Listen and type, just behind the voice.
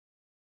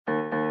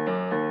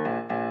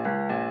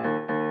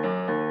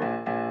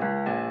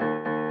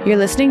You're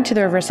listening to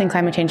the Reversing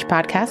Climate Change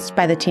podcast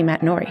by the team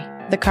at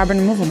Nori, the carbon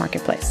removal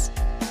marketplace.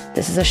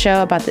 This is a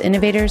show about the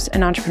innovators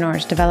and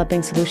entrepreneurs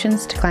developing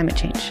solutions to climate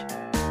change.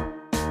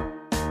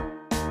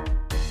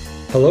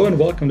 Hello and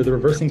welcome to the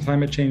Reversing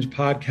Climate Change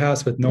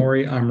podcast with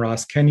Nori. I'm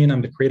Ross Kenyon.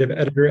 I'm the creative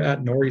editor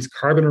at Nori's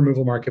carbon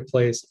removal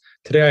marketplace.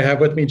 Today I have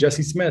with me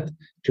Jesse Smith,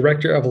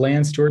 Director of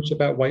Land Stewardship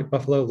at White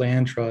Buffalo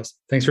Land Trust.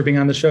 Thanks for being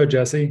on the show,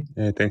 Jesse.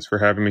 Hey, thanks for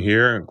having me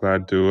here. I'm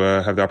glad to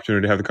have the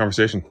opportunity to have the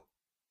conversation.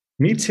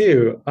 Me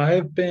too.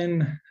 I've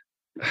been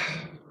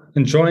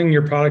enjoying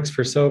your products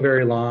for so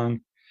very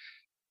long.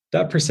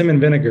 That persimmon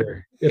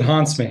vinegar, it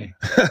haunts me.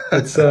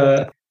 It's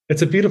a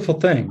beautiful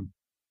thing.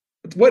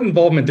 What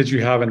involvement did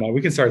you have in that?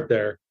 We can start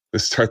there.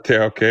 Let's start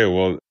there. Okay.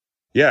 Well,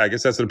 yeah, I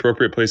guess that's an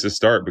appropriate place to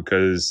start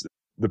because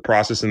the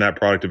process in that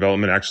product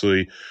development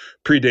actually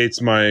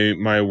predates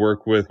my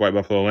work with White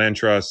Buffalo Land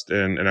Trust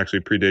and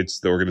actually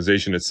predates the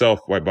organization itself,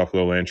 White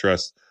Buffalo Land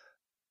Trust.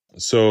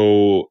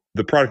 So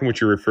the product in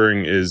which you're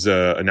referring is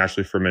a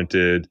naturally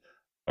fermented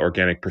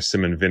organic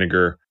persimmon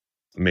vinegar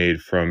made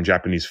from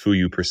Japanese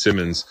Fuyu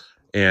persimmons.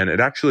 And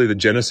the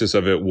genesis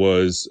of it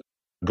was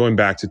going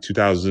back to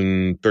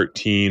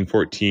 2013,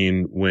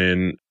 14,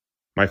 when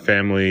my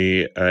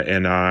family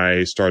and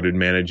I started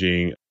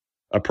managing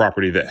a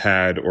property that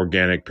had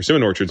organic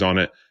persimmon orchards on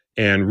it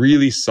and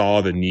really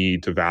saw the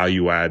need to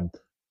value add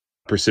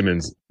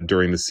persimmons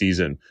during the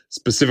season,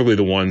 specifically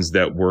the ones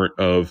that weren't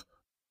of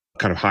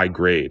kind of high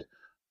grade.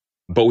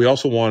 But we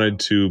also wanted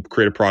to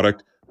create a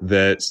product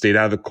that stayed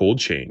out of the cold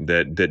chain,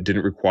 that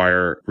didn't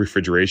require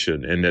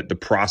refrigeration, and that the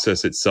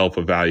process itself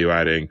of value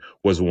adding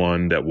was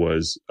one that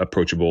was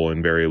approachable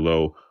and very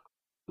low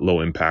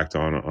impact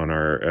on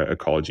our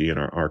ecology and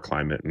our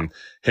climate. And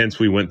hence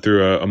we went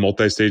through a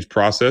multi-stage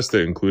process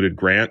that included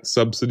grant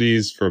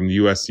subsidies from the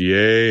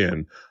USDA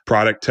and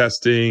product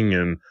testing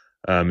and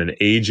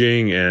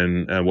aging.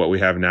 And what we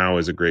have now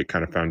is a great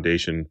kind of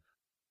foundation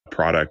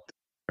product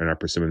in our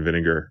persimmon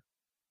vinegar.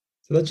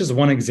 So that's just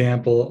one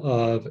example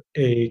of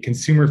a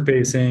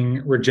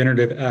consumer-facing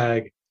regenerative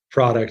ag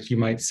product, you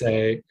might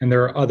say. And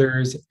there are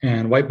others,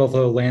 and White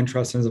Buffalo Land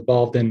Trust is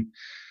involved in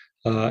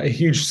a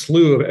huge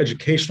slew of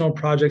educational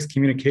projects,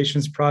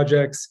 communications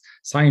projects,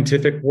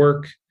 scientific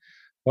work.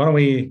 Why don't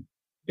we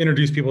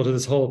introduce people to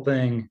this whole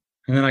thing,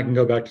 and then I can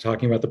go back to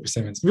talking about the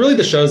persimmons. Really,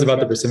 the show's about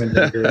the persimmon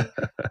vinegar,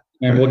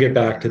 and we'll get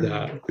back to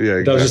that. Yeah,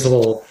 exactly. That was just a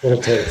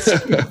little taste.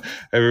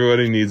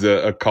 Everybody needs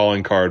a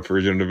calling card for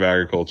regenerative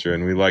agriculture,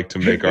 and we like to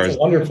make ours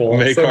wonderful.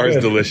 Make so ours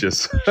good.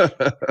 Delicious.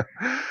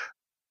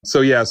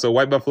 So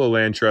White Buffalo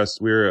Land Trust,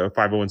 we're a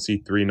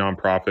 501c3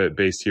 nonprofit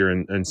based here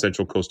in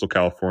Central Coastal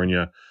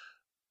California,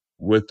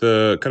 with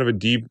a kind of a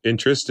deep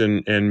interest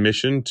and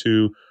mission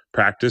to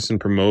practice and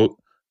promote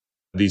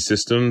these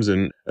systems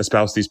and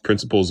espouse these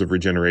principles of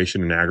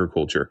regeneration in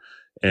agriculture.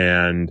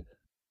 And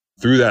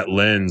through that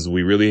lens,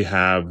 we really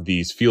have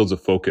these fields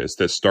of focus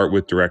that start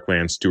with direct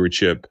land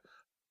stewardship,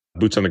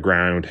 boots on the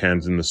ground,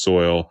 hands in the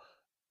soil,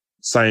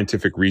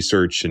 scientific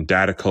research and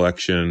data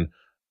collection,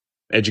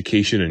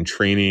 education and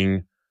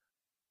training,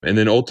 and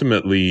then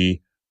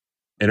ultimately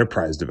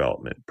enterprise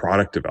development,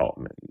 product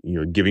development,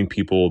 giving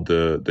people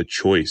the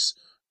choice,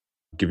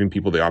 giving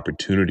people the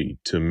opportunity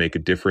to make a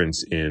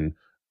difference in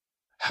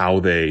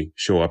how they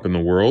show up in the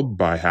world,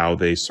 by how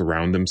they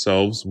surround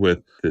themselves with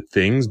the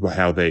things, by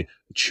how they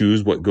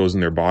choose what goes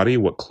in their body,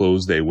 what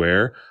clothes they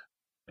wear.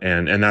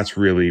 And that's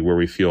really where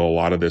we feel a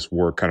lot of this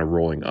work kind of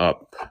rolling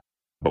up.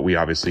 But we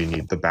obviously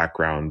need the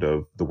background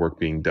of the work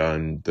being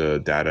done, the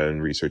data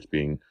and research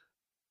being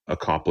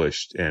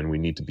accomplished, and we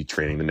need to be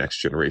training the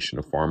next generation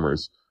of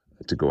farmers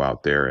to go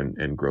out there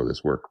and grow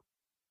this work.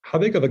 How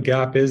big of a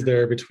gap is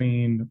there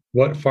between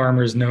what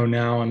farmers know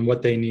now and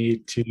what they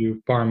need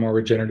to farm more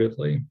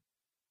regeneratively?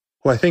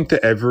 Well, I think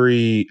that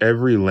every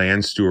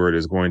land steward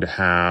is going to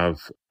have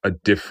a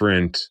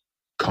different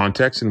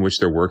context in which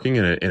they're working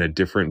in a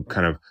different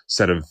kind of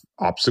set of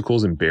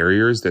obstacles and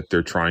barriers that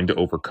they're trying to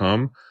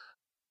overcome.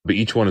 But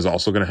each one is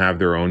also going to have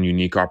their own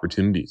unique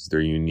opportunities, their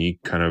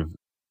unique kind of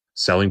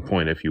selling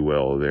point, if you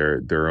will,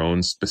 their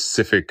own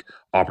specific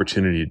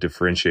opportunity to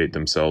differentiate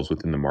themselves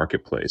within the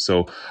marketplace.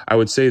 So I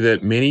would say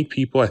that many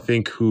people, I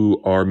think,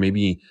 who are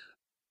maybe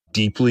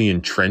deeply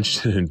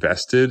entrenched and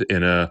invested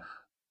in a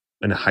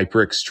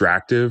hyper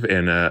extractive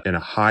and a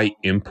high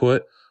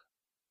input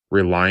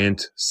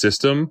reliant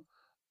system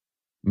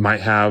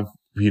might have,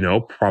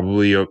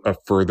 probably a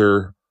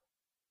further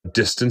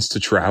distance to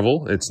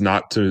travel. It's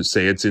not to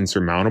say it's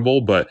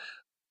insurmountable, but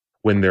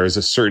when there's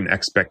a certain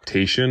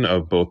expectation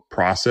of both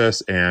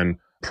process and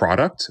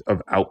product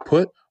of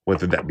output,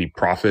 whether that be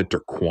profit or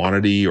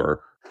quantity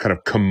or kind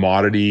of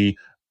commodity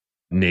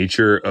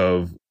nature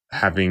of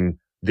having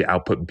the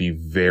output be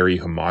very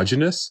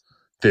homogeneous,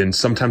 then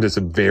sometimes it's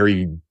a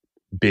very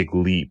big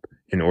leap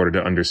in order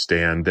to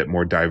understand that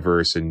more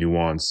diverse and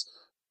nuanced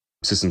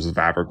systems of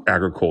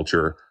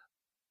agriculture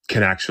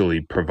can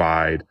actually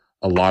provide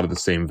a lot of the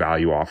same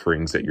value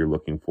offerings that you're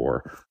looking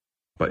for,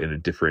 but in a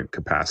different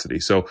capacity.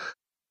 So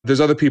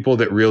there's other people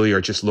that really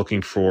are just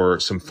looking for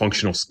some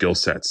functional skill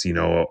sets,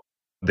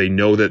 They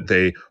know that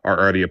they are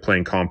already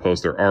applying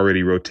compost. They're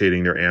already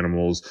rotating their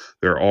animals.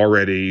 They're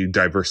already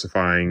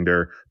diversifying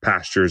their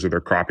pastures or their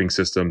cropping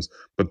systems,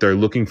 but they're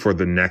looking for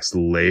the next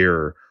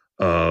layer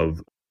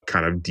of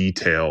kind of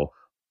detail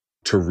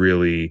to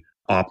really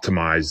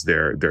optimize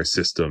their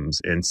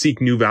systems and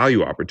seek new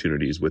value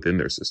opportunities within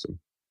their system.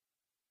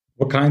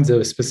 What kinds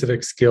of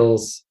specific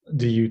skills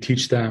do you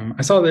teach them?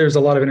 I saw there's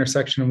a lot of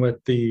intersection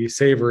with the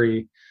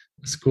Savory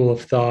school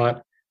of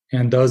thought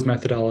and those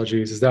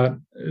methodologies. Is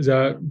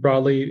that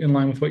broadly in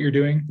line with what you're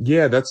doing?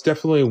 Yeah, that's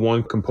definitely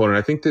one component.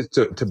 I think that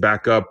to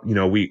back up,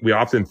 we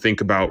often think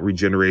about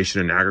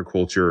regeneration in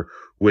agriculture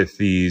with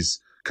these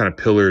kind of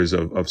pillars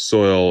of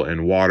soil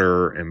and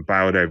water and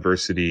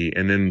biodiversity,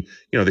 and then,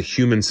 the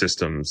human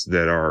systems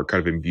that are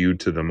kind of imbued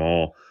to them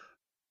all.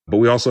 But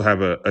we also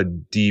have a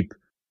deep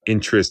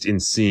interest in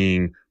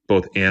seeing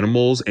both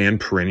animals and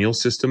perennial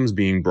systems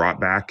being brought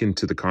back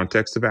into the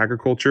context of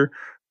agriculture.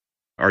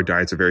 Our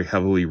diets are very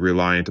heavily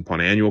reliant upon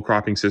annual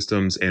cropping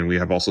systems, and we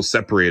have also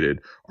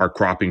separated our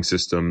cropping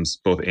systems,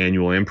 both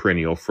annual and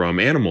perennial, from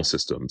animal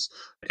systems.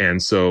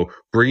 And so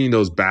bringing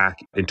those back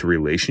into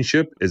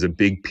relationship is a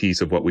big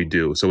piece of what we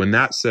do. So in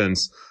that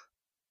sense,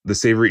 the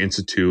Savory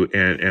Institute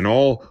and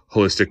all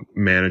holistic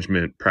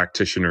management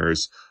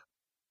practitioners,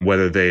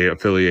 whether they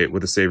affiliate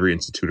with the Savory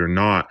Institute or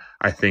not,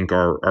 I think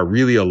are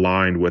really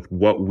aligned with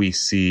what we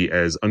see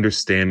as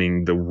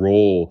understanding the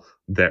role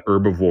that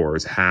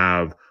herbivores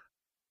have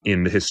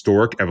in the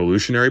historic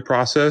evolutionary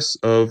process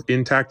of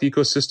intact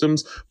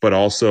ecosystems, but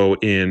also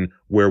in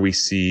where we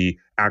see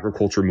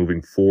agriculture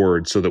moving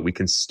forward so that we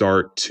can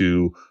start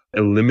to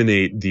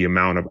eliminate the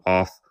amount of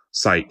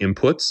off-site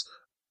inputs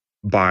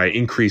by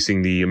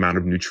increasing the amount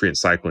of nutrient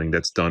cycling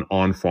that's done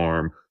on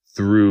farm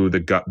through the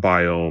gut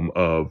biome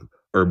of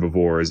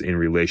herbivores in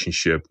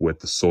relationship with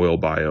the soil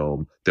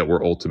biome that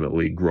we're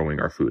ultimately growing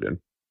our food in.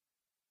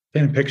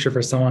 Paint a picture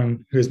for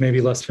someone who's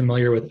maybe less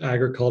familiar with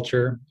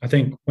agriculture. I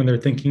think when they're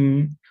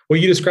thinking, what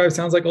you described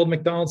sounds like old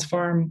McDonald's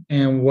farm,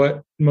 and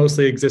what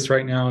mostly exists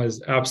right now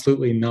is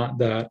absolutely not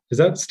that. Is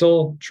that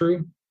still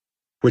true?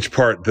 Which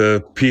part?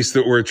 The piece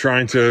that we're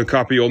trying to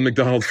copy old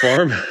McDonald's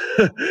farm?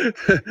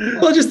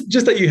 Well,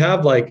 just that you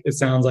have, like, it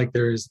sounds like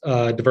there's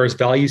diverse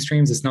value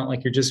streams. It's not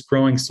like you're just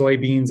growing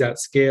soybeans at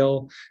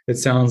scale. It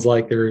sounds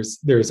like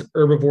there's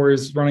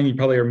herbivores running. You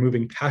probably are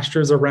moving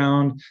pastures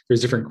around.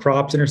 There's different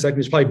crops intersecting.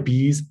 There's probably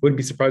bees. Wouldn't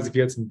be surprised if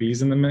you had some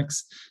bees in the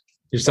mix.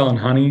 You're selling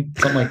honey,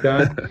 something like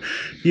that.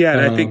 Yeah,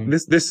 and I think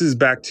this is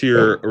back to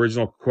your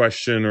original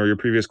question or your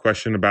previous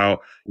question about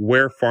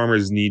where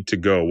farmers need to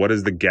go. What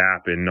is the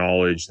gap in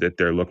knowledge that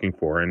they're looking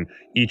for? And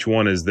each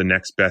one is the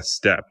next best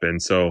step.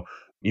 And so,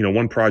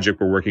 one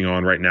project we're working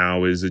on right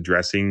now is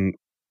addressing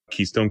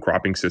keystone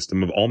cropping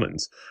system of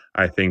almonds.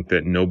 I think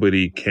that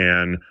nobody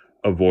can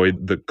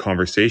avoid the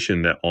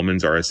conversation that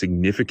almonds are a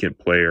significant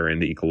player in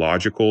the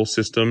ecological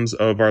systems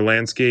of our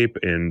landscape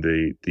and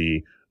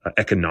the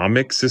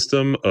economic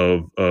system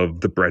of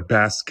the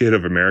breadbasket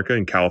of America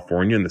in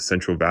California and the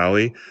Central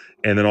Valley.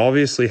 And then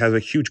obviously has a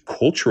huge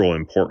cultural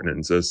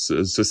importance, a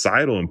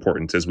societal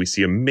importance, as we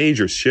see a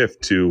major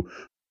shift to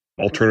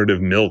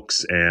alternative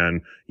milks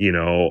and,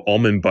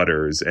 almond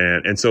butters.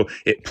 And so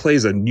it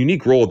plays a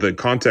unique role in the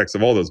context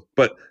of all those.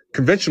 But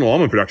conventional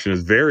almond production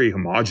is very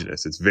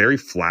homogenous. It's very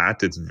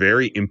flat. It's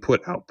very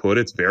input output.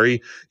 It's very,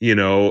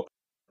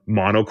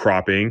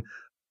 monocropping.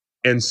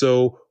 And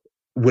so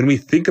when we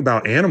think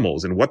about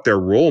animals and what their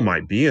role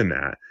might be in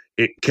that,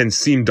 it can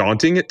seem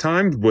daunting at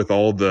times with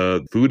all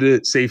the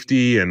food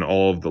safety and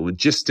all of the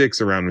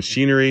logistics around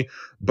machinery.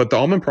 But the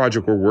almond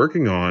project we're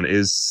working on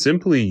is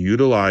simply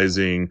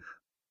utilizing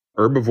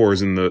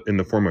herbivores in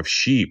the form of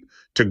sheep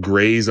to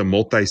graze a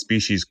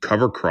multi-species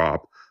cover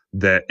crop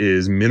that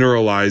is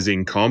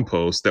mineralizing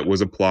compost that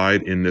was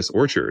applied in this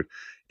orchard.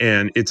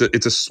 And it's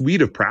a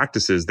suite of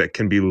practices that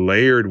can be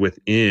layered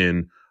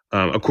within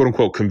a quote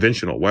unquote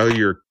conventional, whether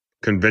you're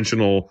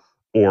conventional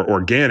or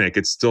organic,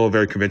 it's still a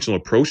very conventional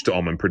approach to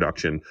almond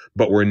production,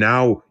 but we're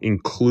now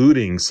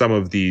including some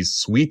of these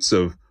suites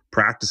of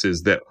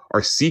practices that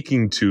are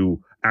seeking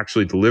to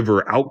actually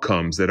deliver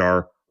outcomes that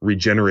are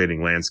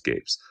regenerating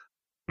landscapes.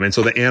 And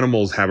so the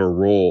animals have a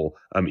role,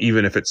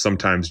 even if it's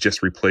sometimes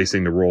just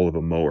replacing the role of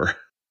a mower.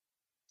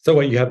 So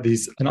what you have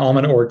an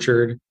almond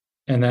orchard,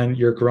 and then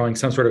you're growing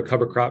some sort of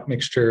cover crop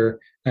mixture,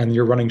 and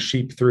you're running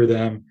sheep through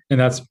them. And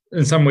that's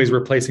in some ways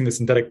replacing the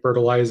synthetic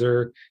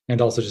fertilizer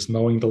and also just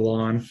mowing the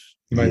lawn,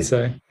 you might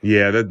say.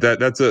 Yeah,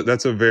 that's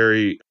a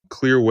very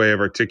clear way of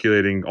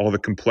articulating all the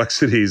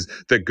complexities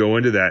that go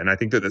into that. And I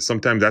think that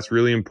sometimes that's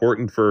really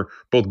important for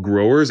both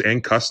growers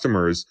and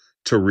customers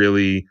to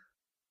really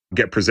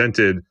get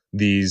presented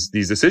these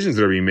decisions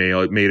that are being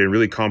made in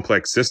really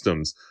complex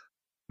systems.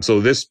 So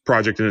this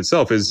project in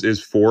itself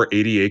is 4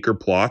 80-acre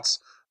plots,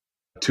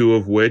 2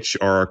 of which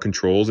are our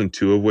controls and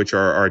 2 of which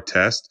are our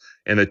test.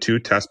 And the 2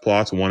 test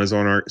plots, one is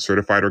on our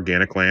certified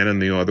organic land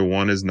and the other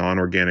one is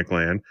non-organic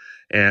land.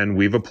 And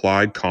we've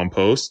applied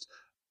compost,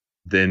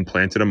 then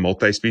planted a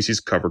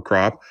multi-species cover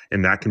crop,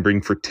 and that can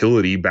bring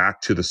fertility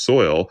back to the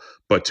soil.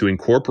 But to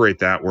incorporate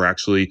that, we're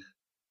actually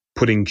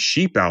putting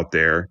sheep out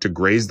there to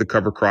graze the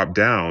cover crop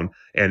down.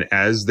 And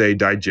as they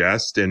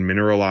digest and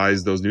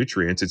mineralize those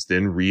nutrients, it's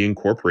then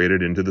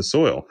reincorporated into the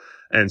soil.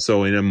 And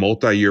so in a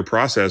multi-year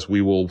process,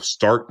 we will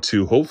start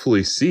to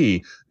hopefully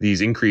see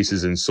these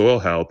increases in soil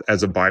health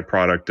as a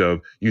byproduct of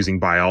using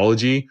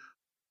biology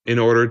in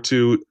order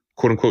to,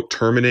 quote unquote,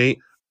 terminate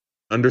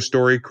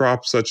understory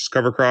crops such as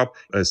cover crop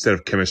instead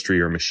of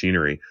chemistry or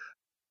machinery.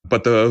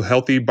 But the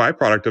healthy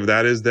byproduct of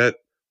that is that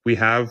we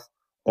have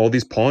all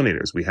these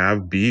pollinators, we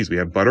have bees, we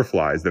have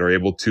butterflies that are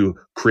able to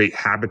create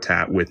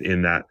habitat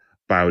within that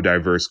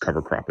biodiverse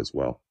cover crop as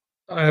well.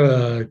 I have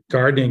a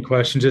gardening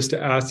question just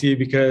to ask you,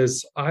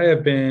 because I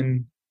have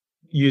been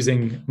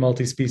using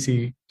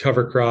multi-species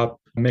cover crop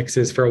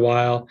mixes for a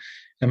while,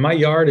 and my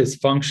yard is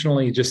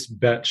functionally just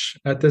vetch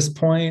at this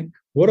point.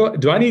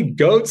 Do I need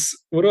goats?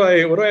 What do I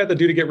have to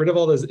do to get rid of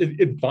all this?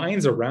 It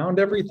vines around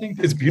everything.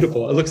 It's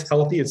beautiful. It looks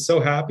healthy. It's so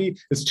happy.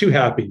 It's too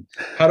happy.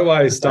 How do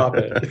I stop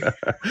it?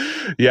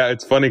 Yeah,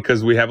 it's funny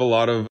because we have a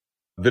lot of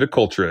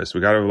viticulturists. We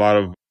got a lot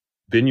of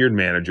vineyard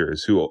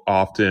managers who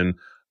often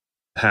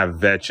have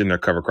vetch in their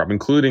cover crop,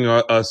 including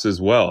us as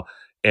well.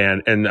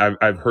 And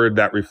I've heard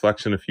that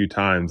reflection a few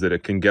times, that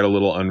it can get a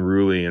little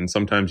unruly, and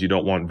sometimes you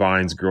don't want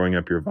vines growing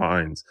up your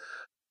vines.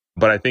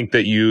 But I think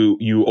that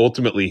you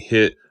ultimately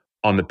hit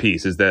on the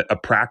piece, is that a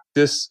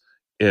practice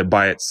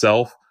by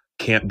itself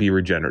can't be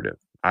regenerative.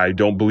 I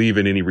don't believe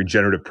in any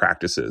regenerative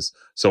practices.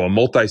 So a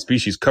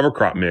multi-species cover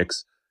crop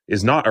mix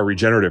is not a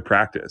regenerative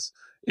practice.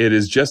 It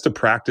is just a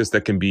practice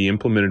that can be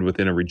implemented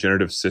within a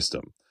regenerative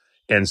system.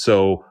 And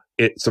so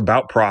it's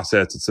about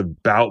process. It's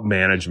about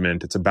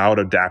management. It's about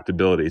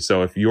adaptability.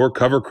 So if your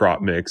cover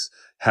crop mix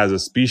has a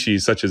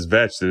species such as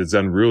vetch that is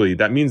unruly,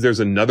 that means there's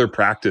another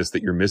practice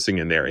that you're missing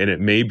in there. And it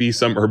may be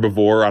some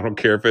herbivore. I don't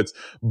care if it's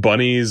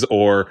bunnies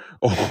or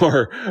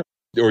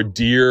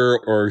deer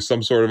or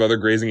some sort of other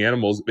grazing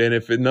animals. And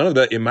if none of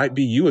that, it might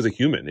be you as a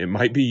human. It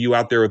might be you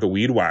out there with a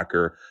weed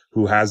whacker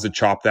who has to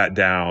chop that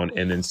down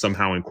and then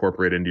somehow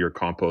incorporate it into your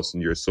compost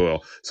and your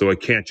soil. So it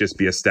can't just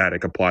be a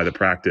static, apply the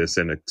practice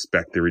and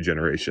expect the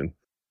regeneration.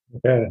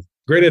 Okay.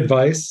 Great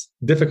advice,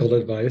 difficult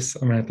advice.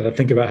 I'm going to have to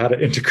think about how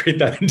to integrate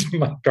that into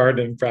my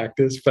gardening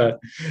practice, but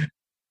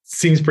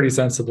seems pretty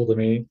sensible to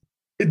me.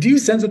 Do you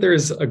sense that there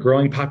is a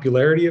growing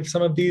popularity of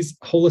some of these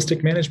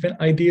holistic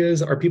management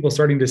ideas? Are people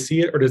starting to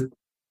see it? Or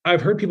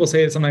I've heard people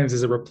say it sometimes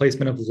is a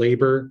replacement of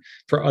labor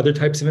for other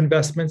types of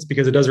investments,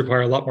 because it does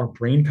require a lot more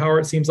brain power,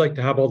 it seems like,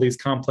 to have all these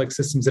complex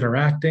systems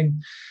interacting.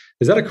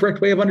 Is that a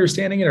correct way of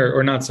understanding it,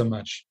 or not so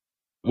much?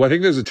 Well, I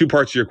think there's two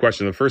parts to your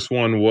question. The first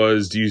one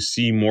was, do you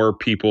see more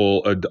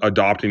people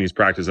adopting these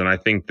practices? And I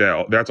think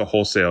that that's a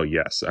wholesale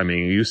yes. I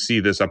mean, you see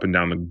this up and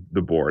down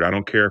the board. I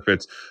don't care if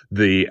it's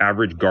the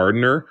average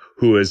gardener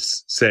who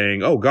is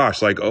saying, oh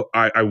gosh,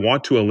 I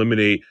want to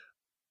eliminate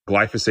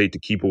glyphosate to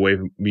keep away,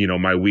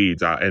 my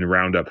weeds and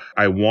Roundup.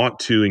 I want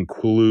to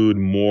include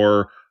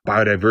more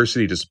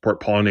biodiversity to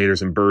support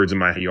pollinators and birds in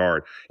my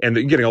yard. And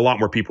they're getting a lot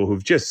more people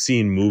who've just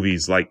seen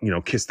movies like,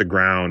 Kiss the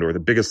Ground or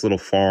The Biggest Little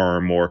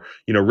Farm or,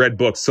 read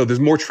books. So there's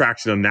more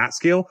traction on that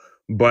scale.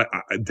 But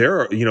there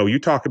are, you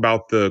talk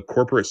about the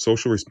corporate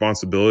social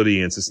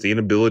responsibility and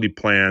sustainability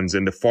plans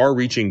and the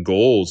far-reaching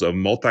goals of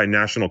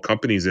multinational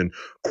companies and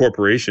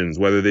corporations,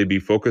 whether they be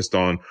focused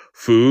on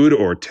food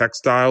or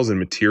textiles and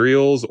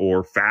materials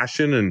or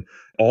fashion. And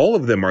all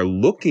of them are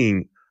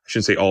looking, I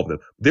shouldn't say all of them.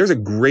 There's a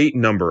great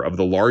number of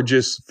the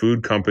largest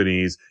food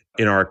companies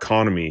in our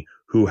economy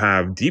who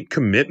have deep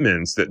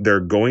commitments that they're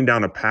going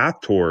down a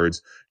path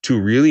towards to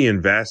really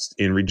invest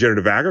in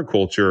regenerative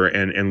agriculture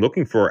and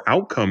looking for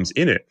outcomes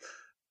in it.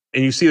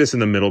 And you see this in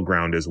the middle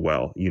ground as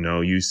well.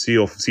 You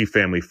see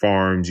family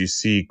farms, you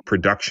see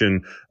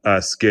production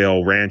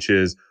scale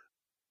ranches,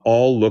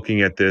 all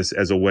looking at this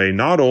as a way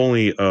not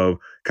only of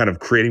kind of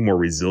creating more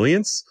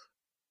resilience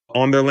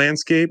on their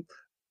landscape,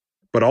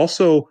 but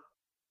also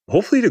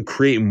hopefully to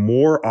create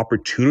more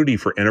opportunity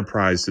for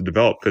enterprise to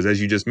develop. Because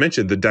as you just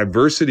mentioned, the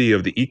diversity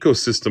of the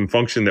ecosystem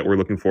function that we're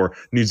looking for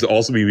needs to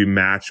also be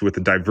matched with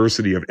the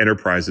diversity of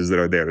enterprises that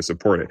are there to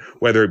support it,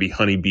 whether it be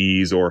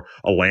honeybees or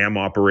a lamb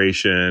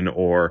operation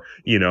or,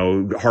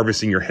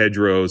 harvesting your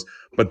hedgerows.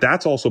 But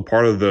that's also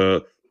part of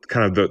the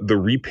kind of the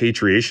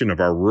repatriation of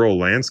our rural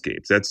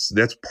landscapes.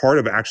 That's part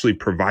of actually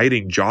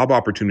providing job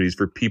opportunities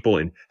for people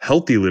in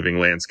healthy living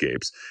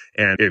landscapes.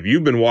 And if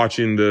you've been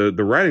watching the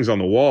writings on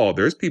the wall,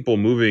 there's people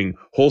moving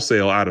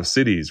wholesale out of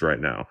cities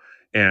right now.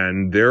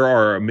 And there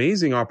are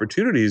amazing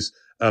opportunities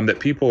that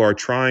people are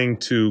trying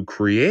to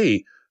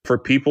create for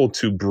people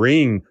to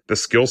bring the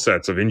skill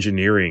sets of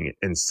engineering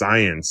and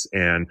science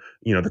and,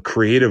 the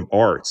creative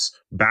arts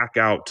back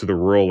out to the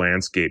rural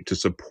landscape to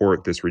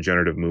support this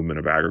regenerative movement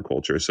of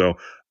agriculture. So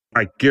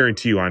I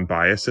guarantee you I'm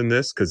biased in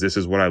this because this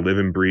is what I live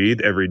and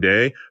breathe every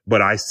day,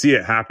 but I see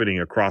it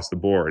happening across the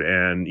board.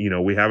 And,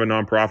 we have a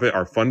nonprofit.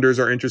 Our funders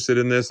are interested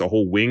in this. The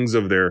whole wings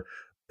of their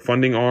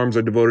funding arms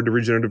are devoted to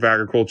regenerative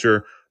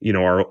agriculture.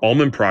 Our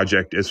almond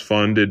project is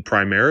funded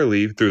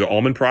primarily through the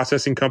almond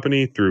processing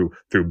company, through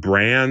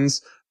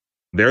brands.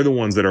 They're the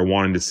ones that are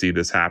wanting to see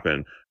this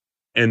happen.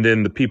 And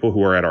then the people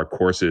who are at our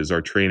courses,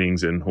 our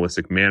trainings in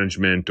holistic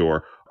management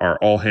or our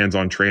all hands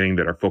on training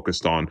that are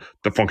focused on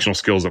the functional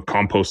skills of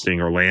composting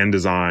or land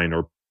design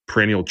or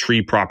perennial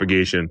tree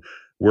propagation.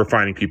 We're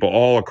finding people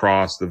all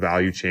across the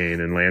value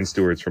chain and land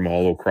stewards from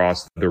all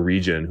across the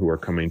region who are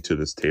coming to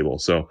this table.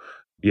 So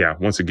yeah,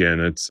 once again,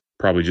 it's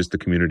probably just the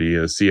community,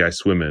 a sea I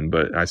swim in,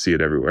 but I see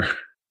it everywhere.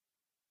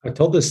 I've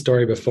told this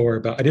story before,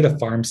 but I did a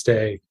farm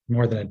stay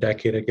more than a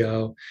decade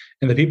ago.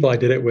 And the people I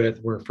did it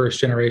with were first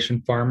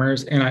generation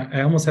farmers. And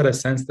I almost had a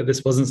sense that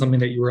this wasn't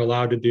something that you were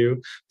allowed to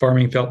do.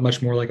 Farming felt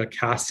much more like a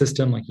caste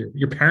system, like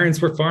your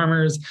parents were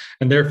farmers,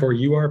 and therefore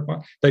you are.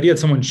 The idea of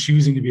someone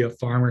choosing to be a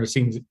farmer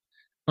seems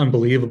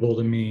unbelievable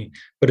to me.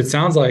 But it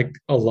sounds like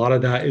a lot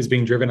of that is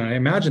being driven. And I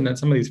imagine that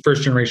some of these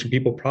first generation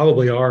people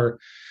probably are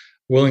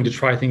willing to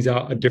try things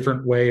out a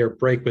different way or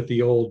break with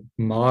the old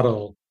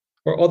model.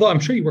 Or although I'm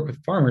sure you work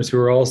with farmers who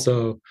are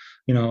also,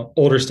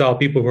 older style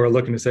people who are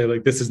looking to say,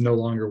 like, this is no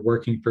longer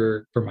working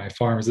for my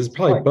farms. It's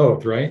probably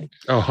both, right?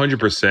 Oh,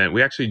 100%.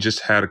 We actually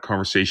just had a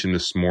conversation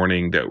this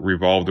morning that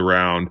revolved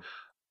around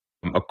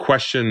a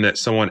question that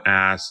someone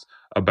asked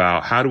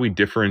about how do we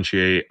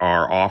differentiate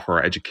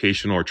our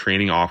educational or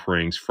training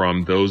offerings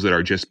from those that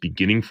are just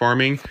beginning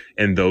farming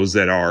and those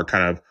that are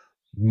kind of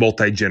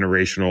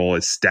multi-generational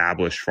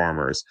established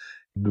farmers.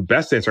 The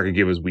best answer I could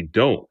give is we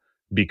don't,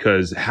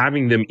 because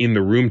having them in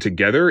the room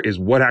together is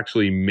what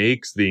actually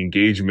makes the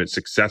engagement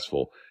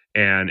successful.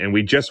 And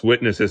we just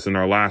witnessed this in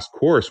our last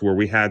course where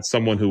we had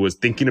someone who was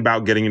thinking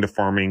about getting into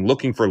farming,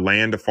 looking for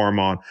land to farm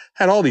on,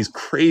 had all these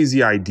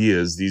crazy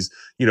ideas, these,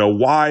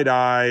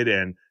 wide-eyed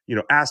and,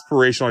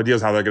 aspirational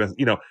ideas, how they're going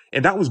to,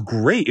 and that was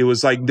great. It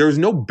was like, there's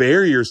no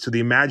barriers to the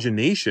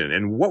imagination.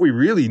 And what we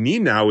really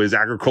need now is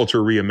agriculture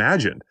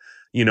reimagined.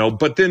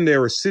 But then they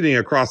were sitting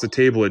across the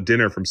table at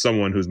dinner from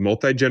someone who's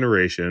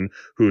multi-generation,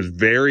 who's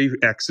very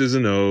X's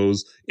and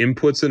O's,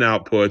 inputs and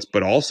outputs,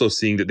 but also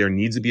seeing that there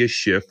needs to be a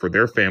shift for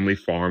their family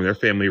farm, their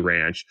family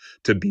ranch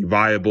to be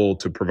viable,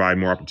 to provide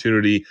more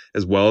opportunity,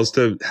 as well as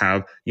to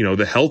have,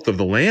 the health of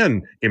the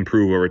land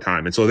improve over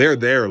time. And so they're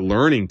there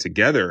learning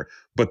together,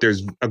 but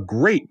there's a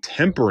great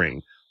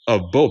tempering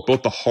of both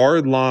the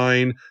hard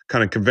line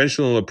kind of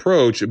conventional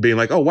approach of being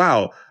like, oh,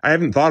 wow, I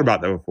haven't thought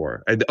about that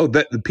before.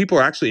 That the people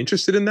are actually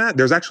interested in that.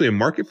 There's actually a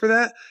market for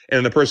that.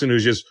 And the person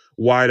who's just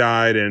wide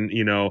eyed and,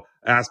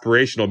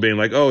 aspirational being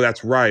like, oh,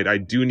 that's right. I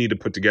do need to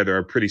put together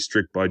a pretty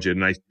strict budget.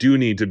 And I do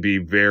need to be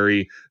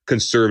very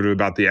conservative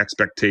about the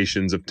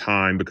expectations of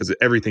time because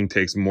everything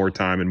takes more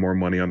time and more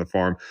money on the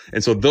farm.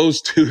 And so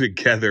those two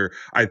together,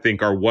 I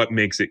think, are what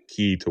makes it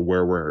key to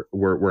where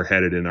we're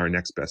headed in our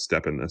next best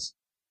step in this.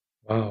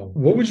 Wow.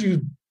 What would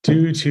you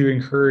do to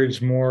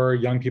encourage more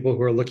young people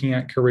who are looking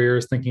at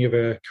careers, thinking of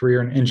a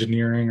career in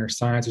engineering or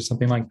science or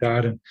something like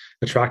that, and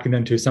attracting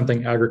them to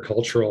something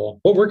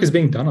agricultural? What work is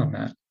being done on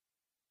that?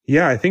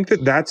 Yeah, I think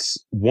that's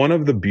one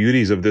of the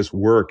beauties of this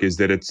work is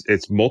that it's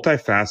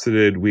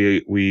multifaceted.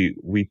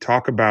 We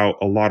talk about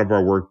a lot of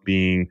our work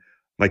being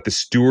like the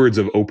stewards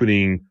of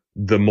opening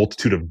the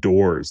multitude of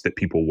doors that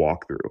people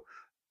walk through.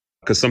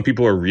 Because some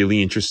people are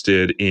really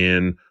interested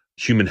in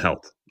human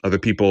health. Other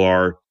people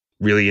are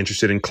really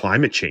interested in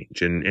climate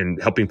change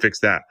and helping fix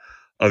that.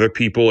 Other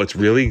people, it's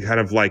really kind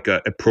of like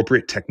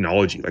appropriate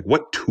technology. Like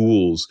what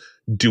tools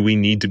do we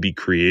need to be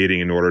creating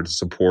in order to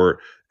support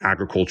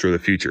agriculture of the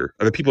future?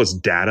 Other people, it's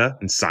data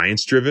and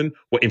science driven.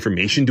 What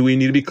information do we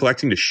need to be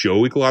collecting to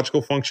show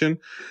ecological function?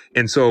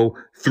 And so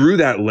through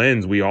that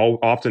lens, we all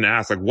often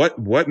ask, like,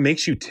 what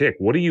makes you tick?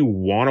 What do you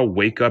want to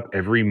wake up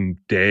every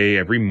day,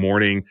 every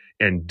morning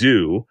and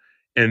do?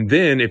 And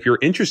then if you're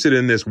interested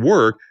in this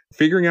work,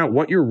 figuring out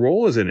what your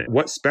role is in it,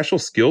 what special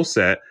skill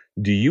set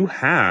do you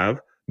have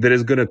that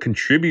is going to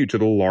contribute to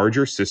the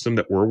larger system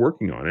that we're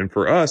working on? And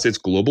for us, it's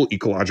global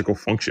ecological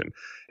function.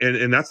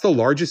 And that's the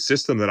largest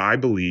system that I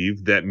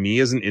believe that me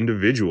as an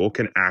individual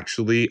can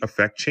actually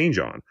affect change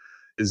on,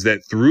 is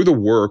that through the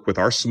work with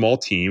our small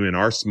team in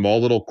our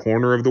small little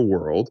corner of the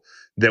world,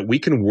 that we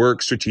can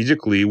work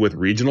strategically with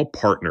regional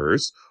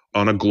partners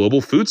on a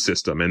global food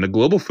system, and the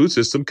global food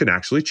system can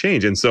actually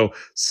change. And so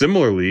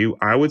similarly,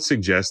 I would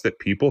suggest that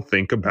people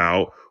think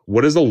about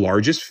what is the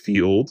largest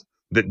field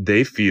that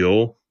they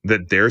feel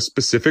that their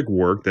specific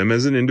work, them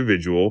as an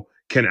individual,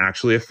 can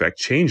actually affect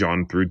change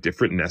on through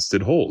different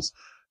nested holes.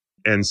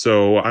 And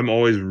so I'm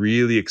always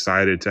really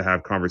excited to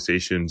have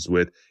conversations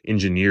with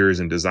engineers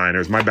and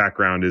designers. My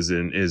background is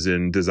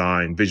in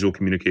design, visual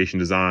communication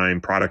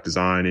design, product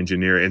design,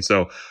 engineering. And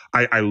so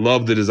I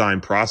love the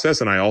design process.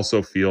 And I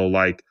also feel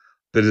like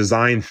the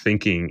design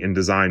thinking and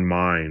design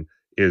mind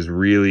is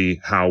really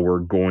how we're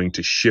going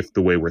to shift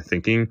the way we're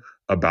thinking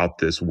about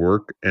this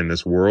work and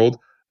this world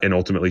and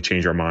ultimately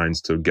change our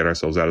minds to get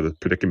ourselves out of the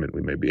predicament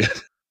we may be in.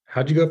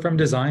 How'd you go from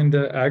design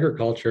to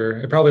agriculture?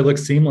 It probably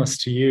looks seamless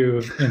to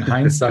you in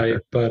hindsight,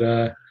 but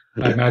I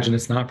imagine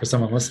it's not for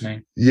someone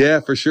listening. Yeah,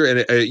 for sure. And,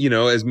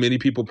 as many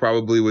people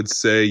probably would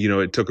say,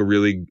 it took a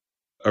really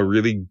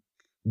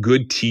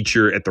good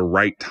teacher at the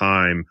right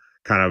time,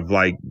 kind of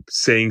like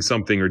saying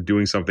something or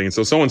doing something. And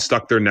so someone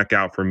stuck their neck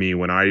out for me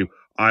when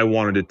I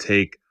wanted to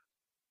take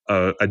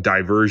a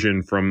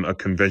diversion from a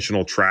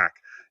conventional track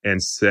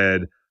and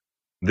said,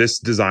 this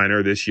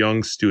designer, this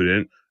young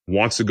student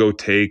wants to go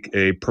take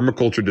a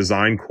permaculture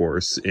design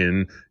course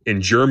in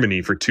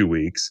Germany for 2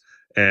 weeks.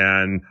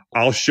 And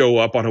I'll show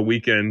up on a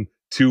weekend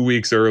 2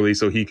 weeks early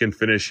so he can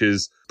finish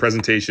his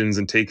presentations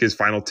and take his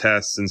final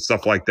tests and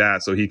stuff like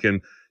that. So he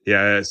can,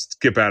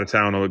 skip out of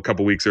town a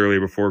couple weeks early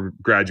before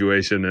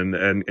graduation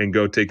and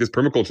go take his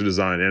permaculture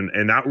design.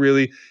 And that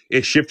really,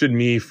 it shifted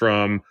me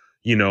from,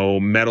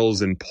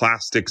 metals and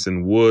plastics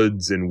and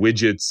woods and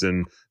widgets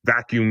and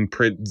vacuum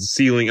print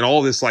sealing and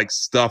all this like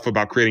stuff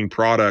about creating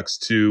products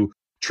to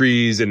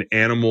trees and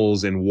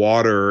animals and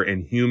water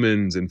and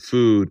humans and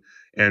food.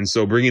 And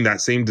so bringing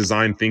that same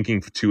design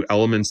thinking to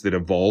elements that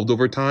evolved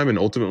over time and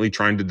ultimately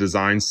trying to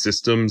design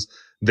systems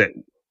that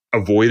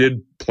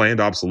avoided planned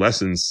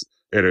obsolescence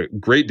at a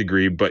great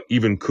degree, but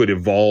even could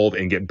evolve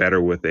and get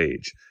better with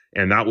age.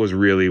 And that was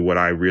really what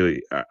I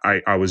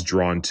was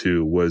drawn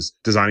to, was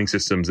designing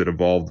systems that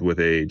evolved with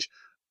age.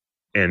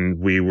 And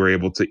we were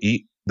able to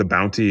eat the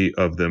bounty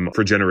of them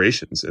for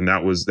generations. And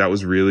that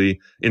was really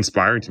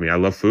inspiring to me. I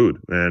love food,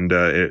 and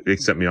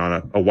it sent me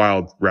on a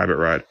wild rabbit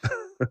ride.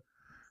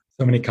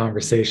 So many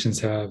conversations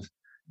have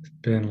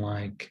been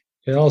like,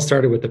 it all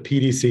started with the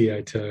PDC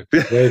I took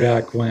way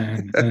back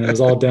when, and it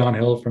was all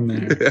downhill from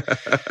there.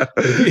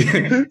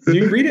 Do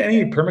you read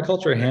any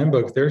permaculture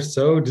handbooks? They're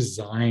so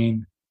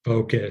design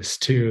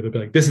focused too. They'll be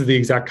like, this is the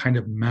exact kind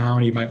of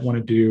mound you might want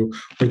to do,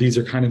 or these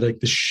are kind of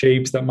like the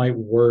shapes that might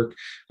work.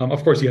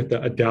 Of course, you have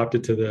to adapt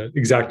it to the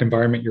exact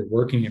environment you're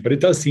working in, but it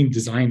does seem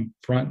design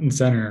front and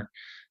center,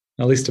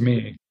 at least to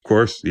me. Of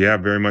course. Yeah,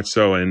 very much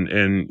so. And,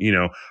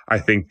 I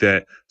think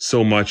that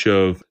so much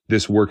of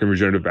this work in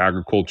regenerative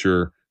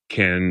agriculture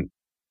can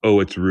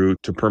owe its root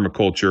to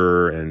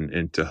permaculture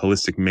and to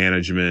holistic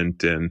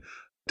management and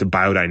to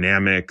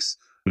biodynamics.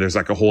 There's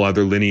like a whole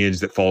other lineage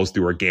that falls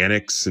through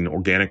organics and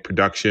organic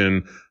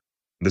production.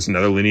 There's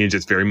another lineage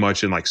that's very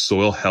much in like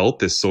soil health,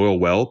 this soil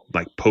wealth,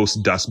 like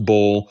post Dust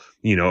Bowl,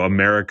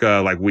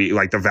 America, like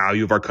the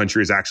value of our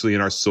country is actually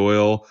in our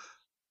soil.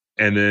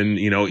 And then,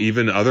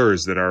 even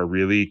others that are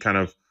really kind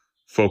of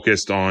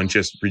focused on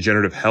just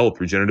regenerative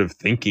health, regenerative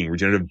thinking,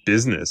 regenerative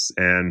business.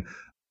 And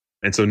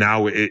so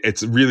now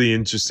it's really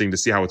interesting to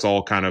see how it's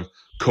all kind of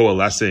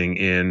coalescing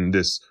in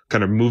this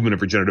kind of movement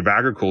of regenerative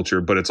agriculture.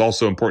 But it's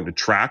also important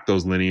to track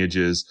those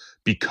lineages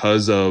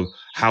because of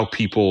how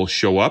people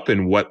show up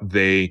and what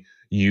they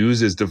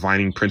use as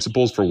defining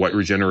principles for what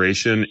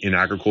regeneration in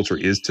agriculture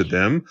is to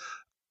them.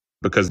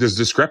 Because there's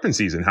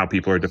discrepancies in how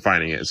people are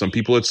defining it. Some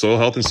people, it's soil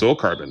health and soil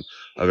carbon.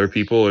 Other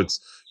people, it's,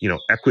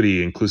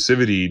 equity,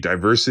 inclusivity,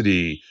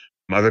 diversity.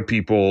 Other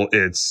people,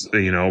 it's,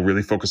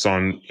 really focused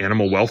on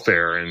animal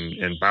welfare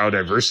and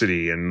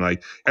biodiversity. And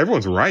like,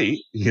 everyone's right,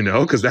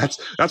 because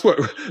that's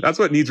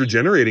what needs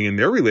regenerating in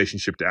their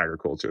relationship to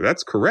agriculture.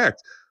 That's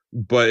correct.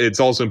 But it's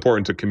also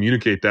important to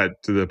communicate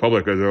that to the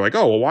public, because they're like,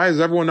 oh, well, why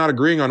is everyone not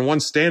agreeing on one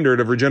standard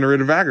of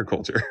regenerative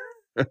agriculture?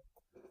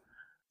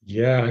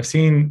 Yeah, I've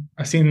seen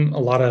a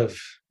lot of,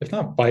 if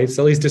not fights,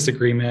 at least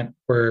disagreement,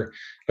 where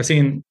I've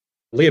seen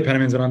Leah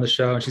Penniman's been on the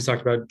show and she's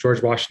talked about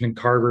George Washington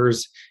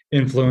Carver's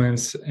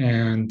influence.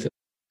 And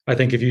I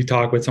think if you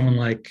talk with someone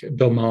like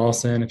Bill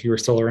Mollison, if you were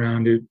still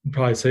around, you'd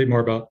probably say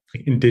more about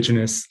like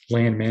indigenous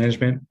land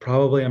management,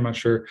 probably. I'm not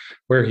sure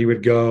where he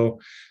would go.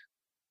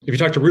 If you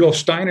talk to Rudolf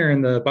Steiner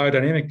and the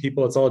biodynamic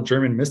people, it's all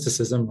German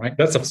mysticism, right?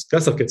 That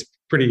stuff gets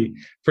pretty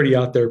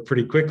out there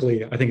pretty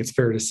quickly, I think it's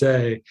fair to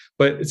say.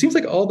 But it seems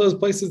like all those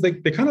places, they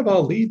kind of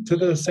all lead to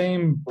the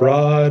same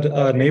broad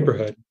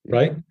neighborhood,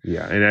 right?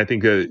 Yeah, and I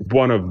think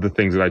one of the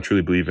things that I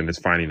truly believe in is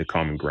finding the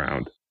common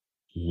ground.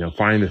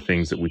 Finding the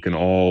things that we can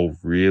all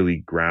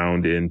really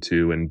ground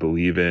into and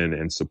believe in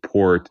and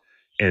support,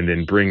 and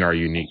then bring our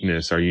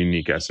uniqueness, our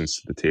unique essence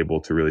to the table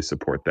to really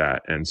support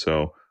that. And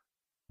so,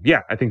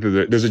 yeah, I think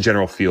there's a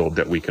general field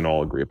that we can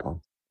all agree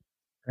upon.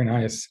 Very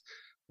nice.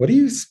 What do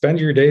you spend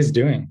your days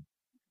doing?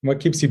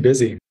 What keeps you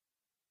busy?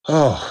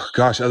 Oh,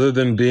 gosh, other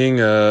than being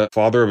a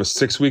father of a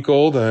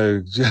 6-week-old,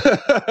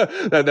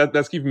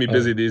 that's keeping me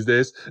busy these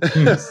days.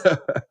 So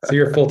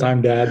you're a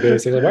full-time dad,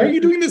 basically. Why are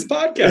you doing this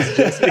podcast,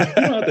 Jesse? You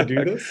don't have to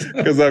do this.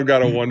 Because I've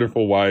got a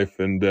wonderful wife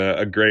and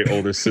a great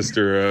older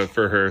sister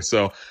for her.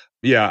 So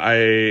yeah,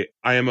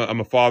 I'm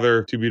a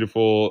father, 2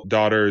 beautiful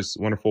daughters,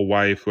 wonderful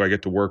wife who I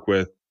get to work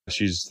with.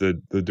 She's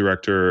the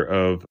director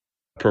of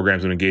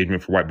programs and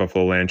engagement for White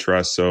Buffalo Land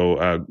Trust.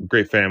 So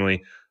great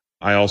family.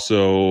 I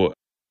also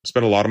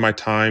spend a lot of my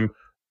time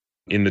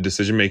in the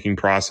decision-making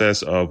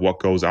process of what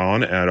goes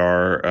on at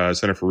our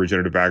Center for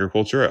Regenerative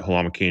Agriculture at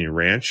Halama Canyon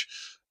Ranch.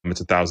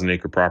 It's a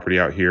 1,000-acre property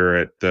out here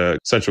at the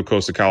central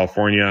coast of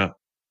California.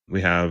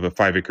 We have a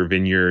 5-acre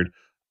vineyard.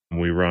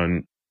 We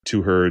run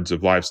 2 herds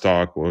of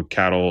livestock,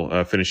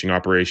 cattle finishing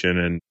operation,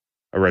 and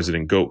a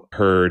resident goat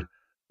herd.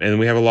 And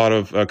we have a lot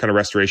of kind of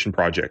restoration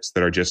projects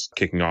that are just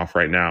kicking off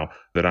right now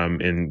that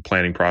I'm in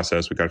planning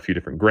process. We've got a few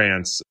different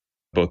grants,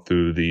 both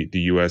through the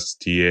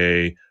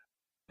USDA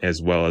as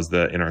well as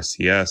the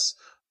NRCS.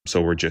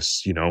 So we're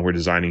just, we're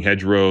designing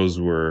hedgerows.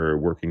 We're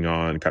working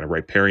on kind of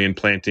riparian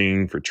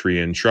planting for tree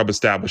and shrub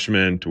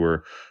establishment.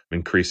 We're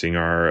increasing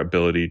our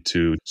ability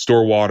to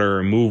store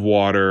water, move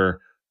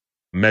water,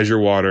 measure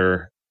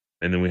water.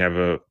 And then we have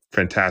a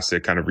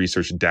fantastic kind of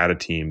research and data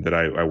team that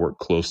I work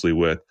closely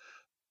with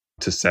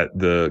to set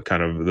the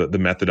kind of the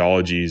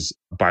methodologies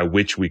by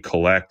which we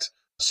collect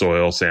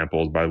soil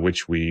samples, by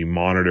which we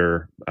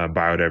monitor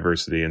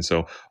biodiversity. And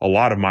so a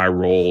lot of my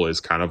role is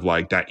kind of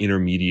like that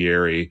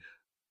intermediary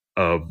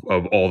of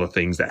all the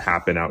things that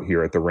happen out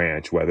here at the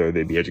ranch, whether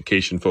they be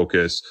education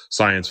focused,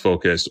 science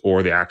focused,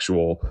 or the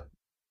actual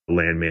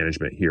land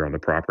management here on the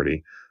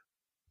property.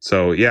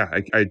 So yeah,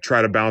 I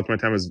try to balance my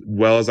time as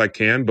well as I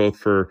can, both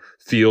for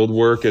field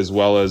work as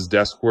well as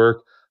desk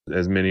work.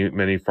 As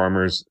many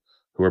farmers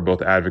who are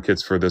both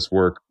advocates for this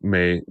work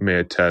may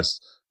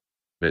attest,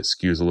 it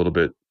skews a little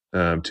bit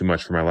too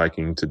much for my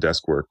liking to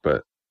desk work,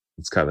 but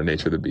it's kind of the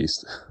nature of the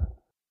beast.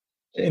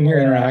 In your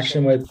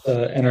interaction with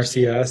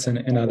NRCS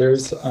and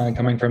others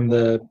coming from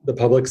the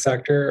public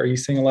sector, are you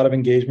seeing a lot of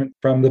engagement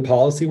from the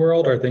policy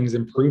world? Are things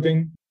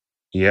improving?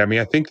 Yeah, I mean,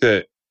 I think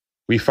that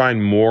we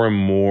find more and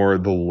more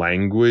the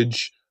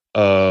language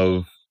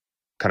of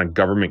kind of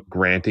government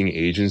granting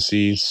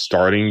agencies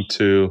starting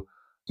to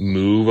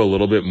move a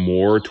little bit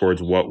more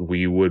towards what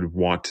we would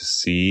want to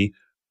see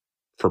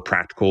for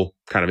practical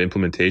kind of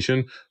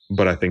implementation.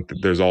 But I think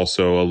that there's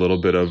also a little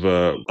bit of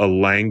a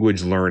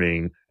language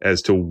learning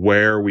as to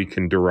where we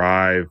can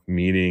derive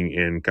meaning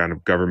in kind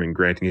of government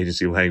granting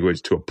agency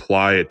language to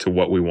apply it to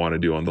what we want to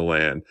do on the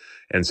land.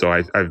 And so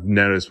I've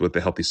noticed with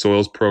the Healthy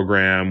Soils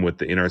program, with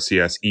the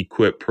NRCS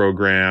EQIP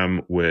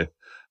program, with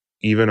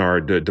even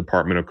our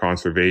Department of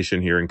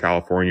Conservation here in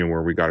California,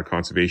 where we got a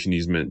conservation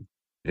easement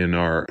in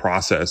our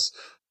process,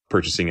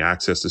 purchasing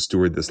access to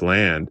steward this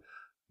land,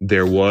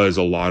 there was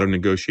a lot of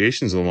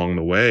negotiations along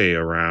the way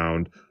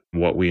around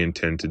what we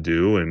intend to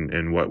do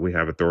and what we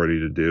have authority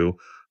to do.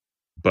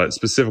 But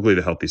specifically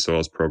the Healthy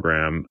Soils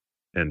program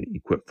and the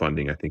EQIP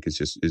funding, I think is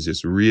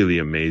just really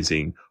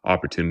amazing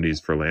opportunities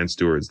for land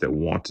stewards that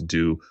want to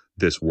do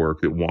this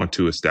work, that want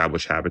to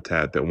establish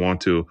habitat, that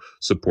want to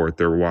support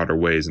their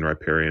waterways and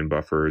riparian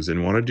buffers,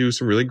 and want to do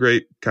some really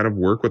great kind of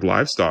work with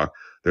livestock.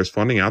 There's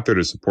funding out there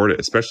to support it,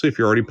 especially if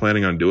you're already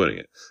planning on doing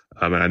it.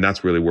 And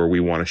that's really where we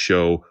want to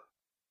show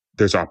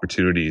there's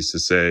opportunities to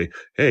say,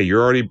 hey,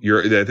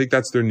 I think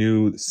that's their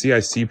new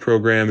CIC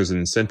program. There's an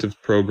incentives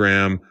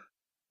program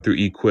through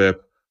EQIP.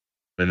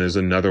 And there's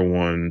another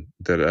one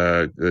that,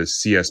 the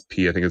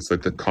CSP, I think it's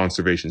like the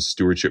Conservation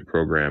Stewardship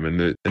Program.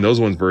 And those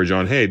ones verge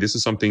on, hey, this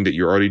is something that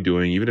you're already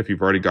doing. Even if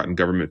you've already gotten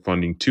government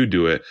funding to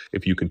do it,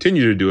 if you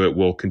continue to do it,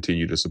 we'll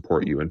continue to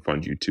support you and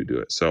fund you to do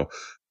it. So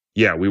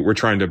yeah, we're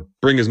trying to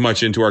bring as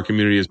much into our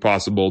community as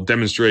possible,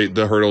 demonstrate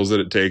the hurdles that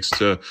it takes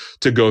to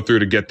go through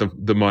to get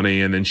the money,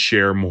 and then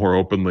share more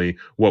openly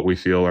what we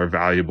feel are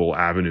valuable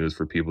avenues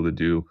for people to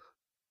do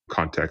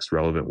context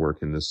relevant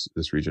work in this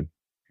region.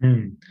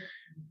 And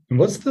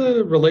what's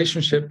the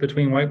relationship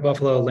between White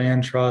Buffalo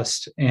Land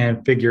Trust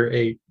and Figure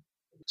 8?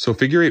 So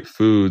Figure 8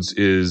 Foods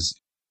is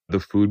the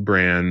food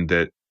brand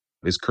that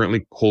is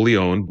currently wholly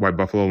owned. White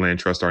Buffalo Land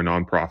Trust, our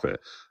nonprofit.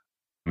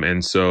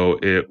 And so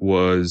it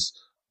was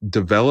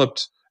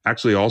developed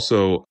actually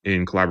also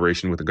in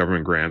collaboration with a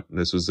government grant.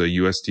 This was a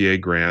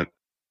USDA grant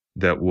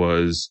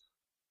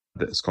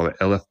it's called an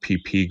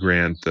LFPP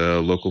grant,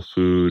 the Local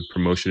Food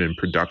Promotion and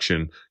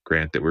Production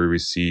grant that we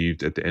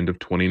received at the end of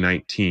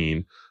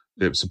 2019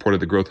 that supported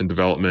the growth and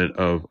development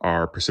of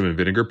our persimmon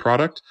vinegar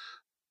product,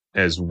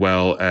 as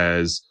well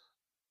as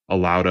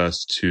allowed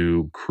us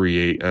to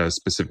create a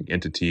specific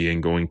entity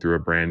and going through a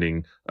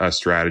branding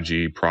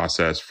strategy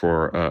process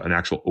for an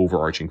actual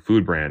overarching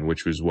food brand,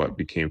 which was what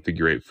became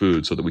Figure 8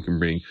 Foods, so that we can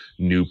bring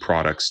new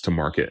products to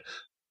market.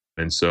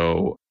 And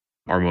so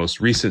our most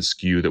recent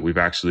SKU that we've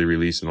actually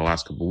released in the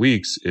last couple of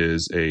weeks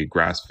is a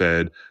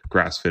grass-fed,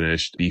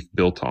 grass-finished beef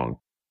biltong.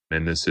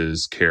 And this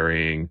is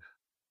carrying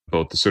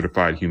both the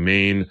Certified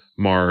Humane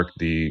mark,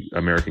 the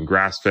American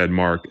Grass-Fed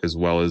mark, as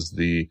well as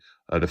the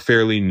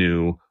fairly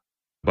new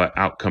but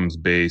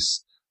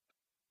outcomes-based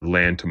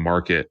land to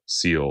market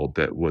seal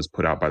that was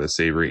put out by the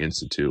Savory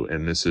Institute.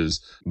 And this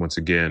is, once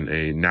again,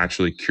 a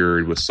naturally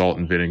cured with salt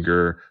and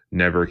vinegar,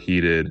 never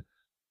heated,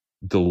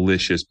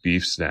 delicious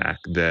beef snack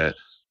that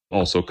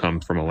also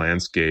comes from a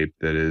landscape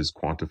that is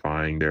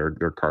quantifying their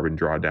carbon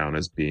drawdown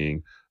as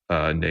being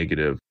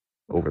negative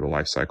over the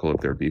life cycle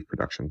of their beef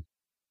production.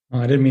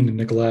 I didn't mean to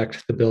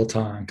neglect the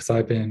biltong because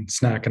I've been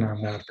snacking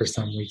on that for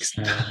some weeks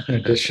now, in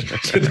addition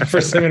to the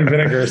persimmon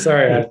vinegar.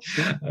 Sorry,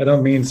 I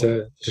don't mean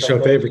to show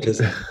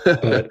favoritism,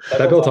 but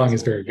that biltong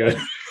is very good.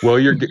 Well,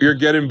 you're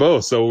getting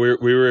both. So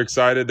we were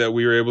excited that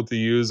we were able to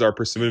use our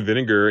persimmon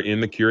vinegar in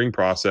the curing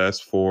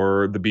process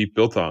for the beef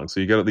biltong. So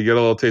you get a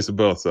little taste of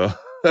both. So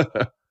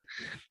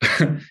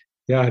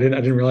yeah, I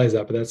didn't realize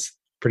that, but that's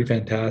pretty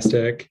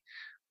fantastic.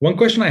 One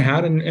question I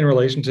had in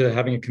relation to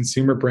having a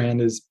consumer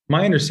brand is,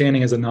 my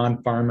understanding as a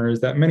non-farmer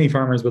is that many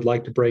farmers would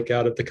like to break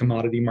out of the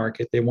commodity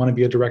market. They want to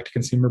be a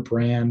direct-to-consumer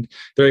brand.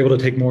 They're able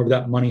to take more of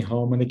that money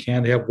home when they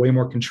can. They have way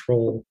more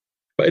control.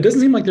 but it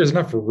doesn't seem like there's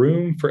enough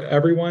room for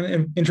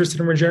everyone interested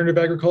in regenerative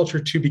agriculture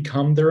to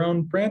become their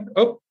own brand.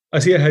 Oh, I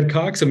see a head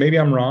cock, so maybe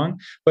I'm wrong.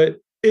 But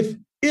if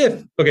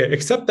okay,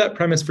 accept that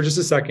premise for just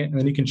a second, and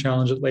then you can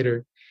challenge it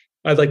later.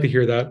 I'd like to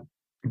hear that.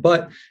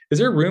 But is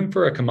there room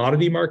for a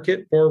commodity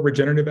market for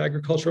regenerative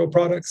agricultural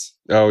products?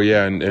 Oh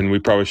yeah, and we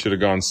probably should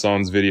have gone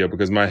sans video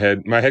because my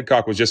head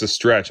cock was just a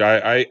stretch.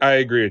 I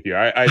agree with you.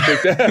 I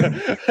think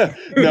that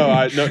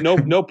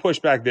no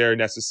pushback there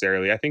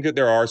necessarily. I think that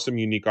there are some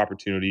unique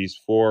opportunities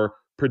for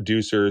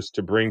producers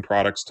to bring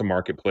products to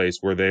marketplace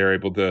where they are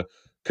able to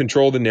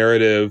control the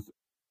narrative,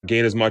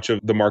 gain as much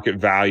of the market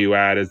value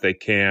add as they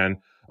can,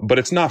 but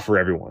it's not for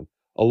everyone.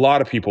 A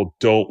lot of people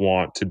don't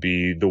want to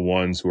be the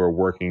ones who are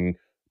working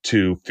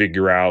to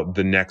figure out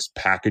the next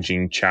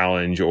packaging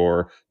challenge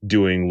or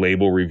doing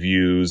label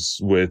reviews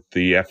with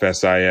the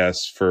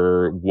FSIS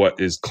for what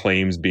is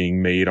claims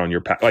being made on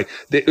your pack. Like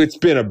it's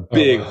been a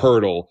big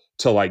hurdle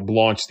to like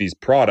launch these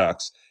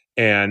products.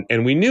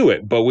 And we knew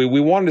it, but we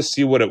wanted to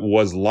see what it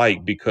was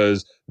like,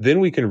 because then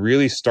we can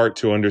really start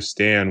to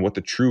understand what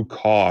the true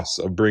costs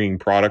of bringing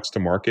products to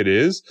market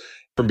is,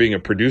 from being a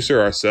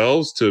producer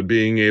ourselves to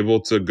being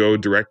able to go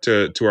direct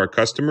to our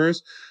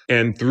customers.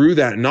 And through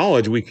that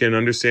knowledge, we can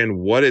understand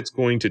what it's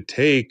going to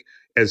take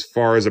as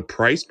far as a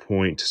price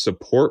point to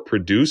support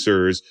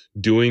producers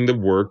doing the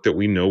work that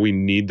we know we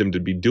need them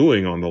to be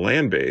doing on the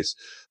land base.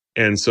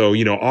 And so,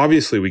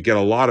 obviously we get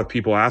a lot of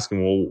people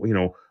asking,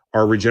 well,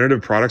 are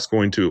regenerative products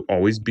going to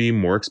always be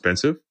more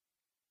expensive?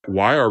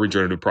 Why are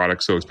regenerative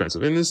products so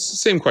expensive? And it's the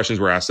same questions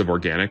were asked of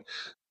organic.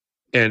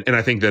 And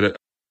I think that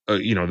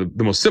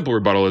the most simple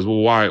rebuttal is,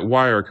 well,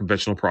 why are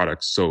conventional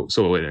products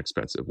so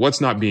inexpensive?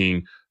 What's not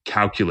being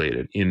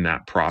calculated in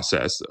that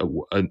process,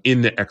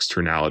 in the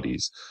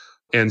externalities?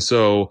 And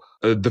so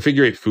the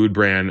Figure 8 food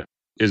brand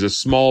is a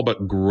small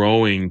but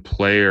growing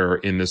player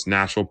in this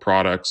natural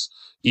products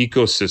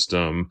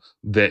ecosystem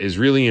that is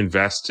really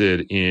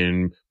invested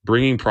in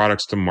bringing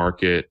products to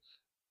market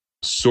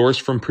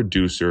sourced from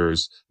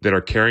producers that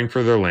are caring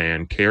for their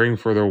land, caring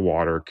for their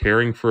water,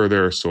 caring for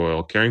their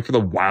soil, caring for the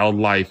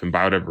wildlife and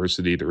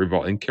biodiversity that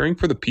revolve, and caring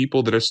for the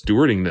people that are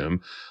stewarding them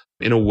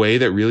in a way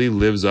that really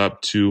lives up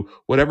to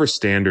whatever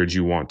standards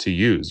you want to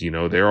use.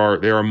 There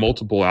are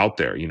multiple out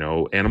there.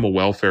 Animal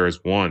welfare is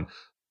one.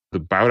 The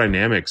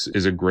biodynamics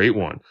is a great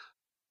one.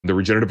 The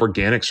regenerative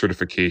organic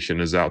certification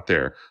is out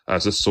there.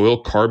 The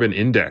soil carbon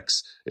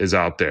index is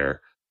out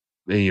there.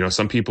 And,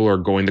 some people are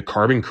going the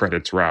carbon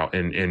credits route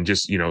and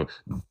just,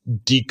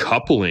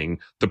 decoupling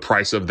the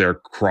price of their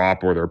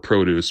crop or their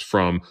produce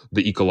from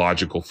the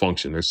ecological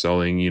function. They're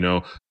selling,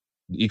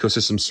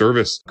 ecosystem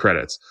service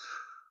credits.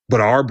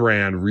 But our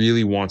brand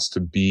really wants to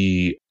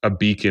be a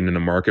beacon in the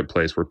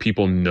marketplace where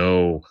people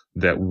know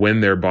that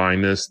when they're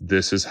buying this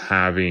is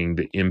having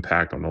the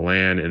impact on the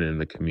land and in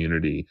the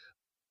community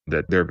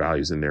that their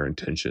values and their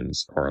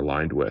intentions are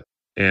aligned with.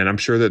 And I'm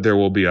sure that there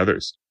will be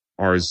others.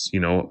 Ours,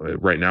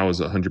 right now is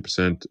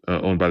 100%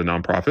 owned by the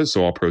nonprofit.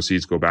 So all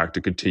proceeds go back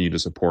to continue to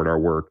support our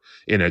work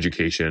in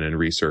education and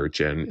research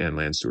and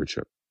land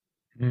stewardship.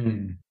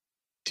 Do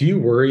you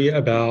worry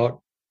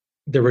about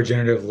the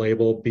regenerative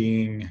label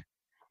being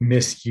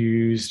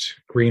misused,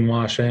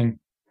 greenwashing?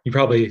 You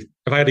probably,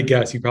 if I had to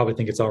guess, you probably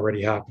think it's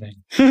already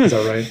happening. Is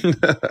that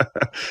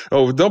right?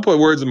 Oh, don't put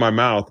words in my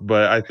mouth,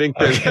 but I think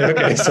that...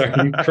 Okay, sorry,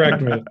 you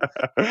correct me.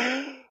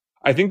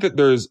 I think that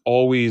there's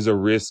always a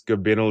risk of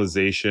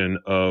banalization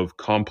of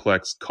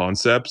complex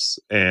concepts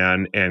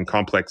and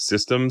complex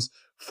systems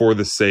for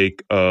the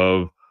sake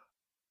of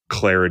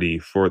clarity,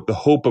 for the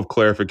hope of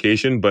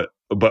clarification, but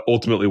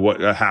ultimately what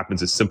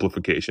happens is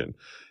simplification.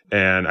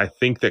 And I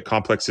think that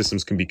complex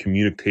systems can be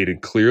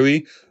communicated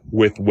clearly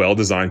with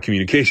well-designed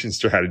communication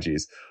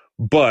strategies.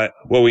 But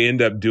what we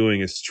end up doing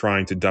is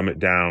trying to dumb it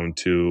down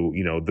to,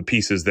 the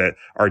pieces that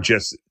are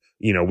just,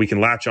 we can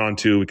latch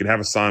onto, we can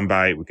have a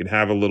soundbite, we can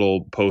have a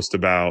little post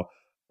about,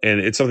 and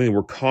it's something that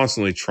we're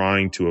constantly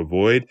trying to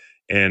avoid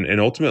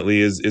and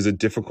ultimately is a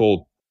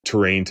difficult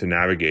terrain to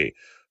navigate.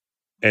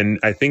 And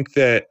I think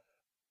that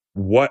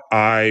what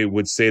I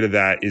would say to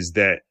that is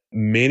that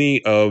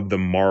many of the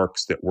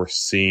marks that we're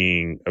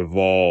seeing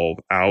evolve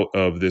out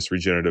of this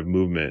regenerative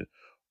movement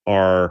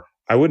are,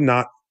 I would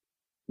not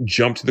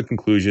jump to the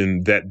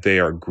conclusion that they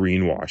are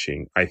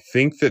greenwashing. I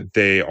think that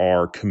they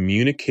are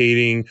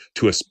communicating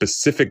to a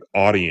specific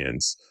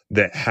audience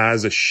that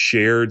has a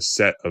shared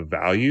set of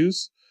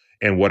values.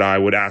 And what I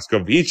would ask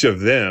of each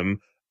of them,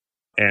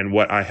 and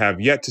what I have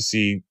yet to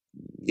see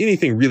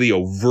anything really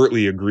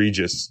overtly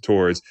egregious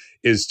towards,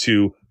 is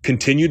to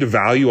continue to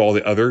value all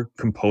the other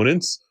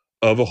components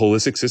of a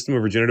holistic system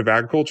of regenerative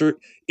agriculture,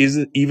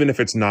 even if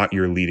it's not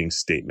your leading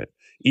statement,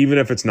 even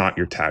if it's not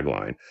your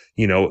tagline,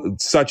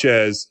 such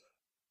as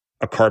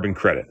a carbon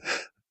credit.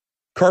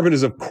 Carbon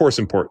is of course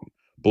important,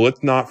 but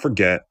let's not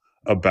forget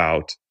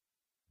about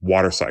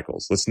water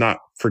cycles. Let's not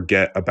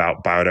forget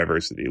about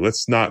biodiversity.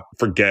 Let's not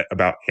forget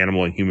about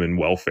animal and human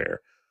welfare.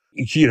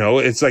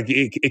 It's like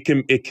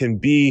it can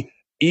be,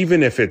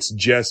 even if it's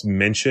just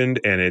mentioned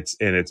and it's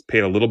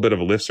paid a little bit of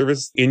a lip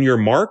service in your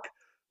mark,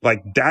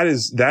 Like that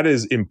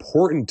is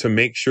important to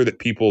make sure that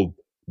people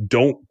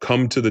don't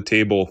come to the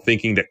table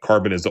thinking that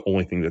carbon is the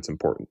only thing that's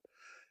important.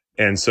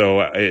 And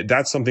so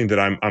that's something that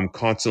I'm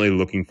constantly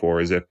looking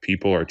for, is if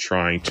people are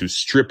trying to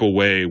strip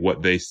away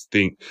what they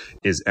think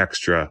is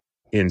extra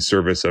in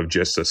service of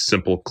just a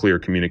simple, clear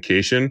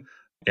communication.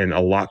 And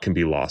a lot can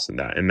be lost in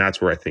that. And that's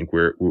where I think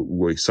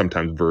we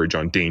sometimes verge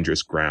on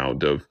dangerous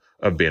ground of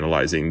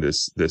banalizing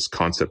this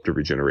concept of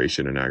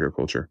regeneration in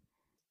agriculture.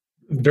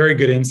 Very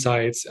good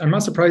insights. I'm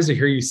not surprised to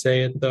hear you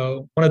say it,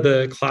 though. One of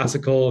the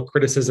classical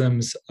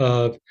criticisms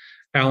of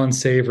Allan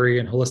Savory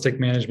and holistic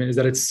management is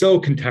that it's so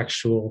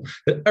contextual,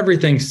 that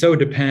everything so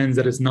depends,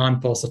 that it's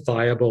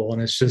non-falsifiable,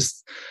 and it's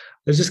just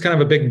kind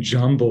of a big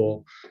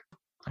jumble.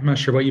 I'm not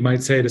sure what you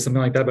might say to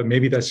something like that, but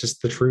maybe that's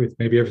just the truth.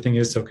 Maybe everything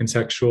is so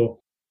contextual.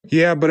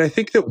 Yeah, but I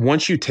think that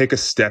once you take a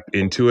step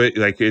into it,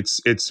 like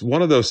it's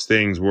one of those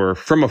things where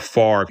from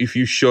afar, if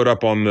you showed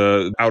up on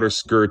the outer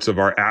skirts of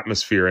our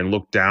atmosphere and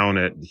looked down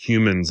at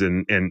humans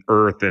and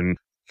Earth, and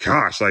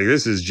gosh, like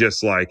this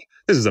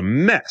is a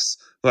mess.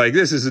 Like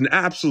this is an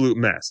absolute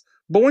mess.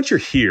 But once you're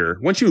here,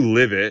 once you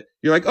live it,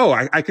 you're like, oh,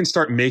 I can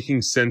start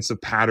making sense of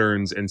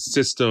patterns and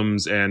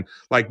systems. And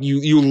like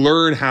you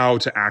learn how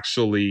to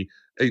actually,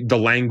 the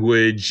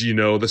language,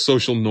 the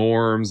social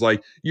norms,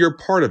 like you're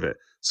part of it.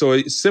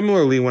 So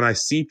similarly, when I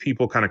see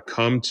people kind of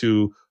come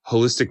to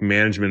holistic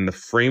management and the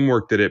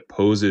framework that it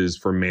poses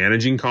for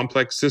managing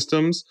complex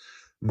systems,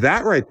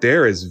 that right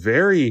there is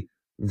very,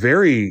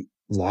 very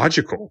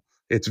logical.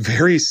 It's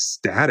very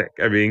static.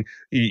 I mean,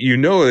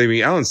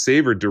 Allan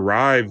Savory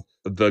derived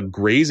the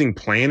grazing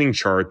planning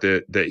chart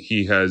that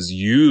he has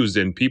used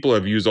and people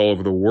have used all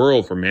over the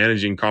world for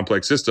managing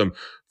complex system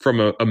from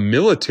a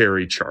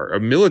military chart, a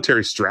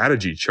military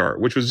strategy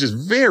chart, which was just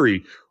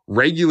very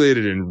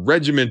regulated and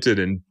regimented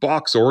and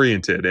box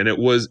oriented. And it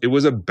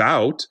was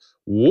about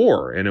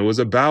war, and it was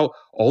about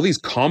all these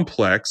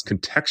complex,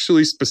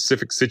 contextually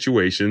specific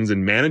situations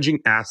and managing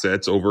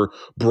assets over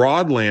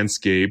broad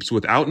landscapes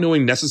without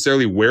knowing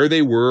necessarily where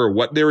they were or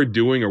what they were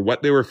doing or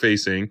what they were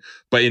facing.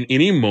 But in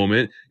any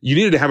moment, you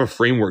needed to have a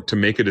framework to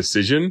make a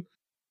decision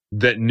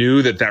that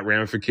knew that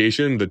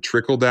ramification, the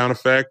trickle down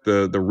effect,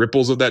 the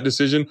ripples of that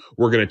decision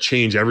were going to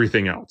change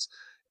everything else.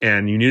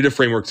 And you needed a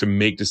framework to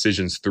make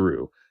decisions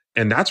through.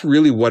 And that's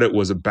really what it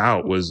was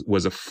about,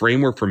 was a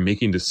framework for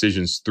making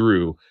decisions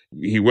through.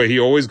 What he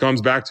always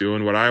comes back to,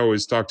 and what I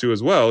always talk to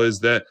as well, is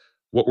that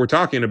what we're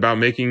talking about,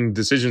 making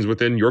decisions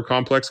within your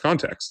complex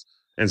context.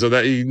 And so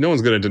that no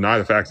one's going to deny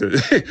the fact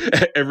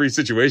that every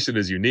situation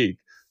is unique.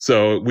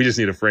 So we just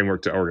need a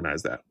framework to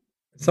organize that.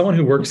 Someone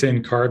who works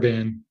in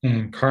carbon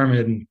and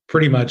carbon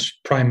pretty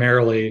much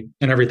primarily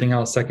and everything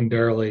else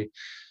secondarily,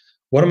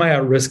 what am I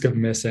at risk of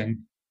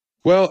missing?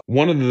 Well,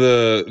 one of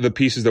the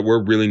pieces that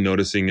we're really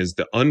noticing is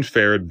the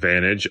unfair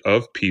advantage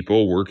of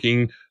people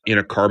working in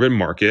a carbon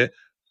market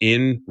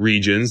in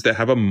regions that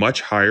have a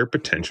much higher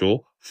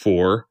potential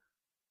for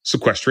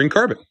sequestering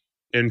carbon.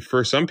 And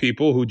for some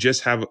people who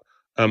just have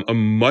a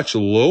much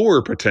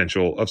lower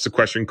potential of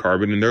sequestering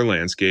carbon in their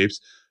landscapes,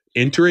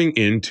 entering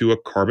into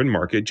a carbon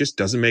market just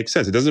doesn't make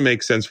sense. It doesn't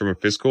make sense from a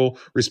fiscal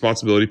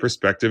responsibility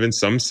perspective in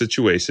some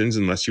situations,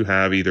 unless you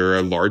have either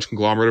a large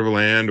conglomerate of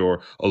land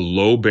or a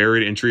low barrier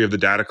to entry of the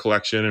data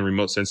collection and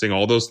remote sensing,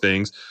 all those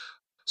things.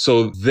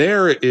 So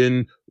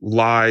therein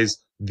lies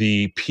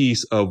the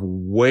piece of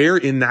where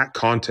in that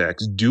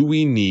context do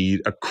we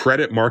need a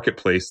credit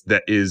marketplace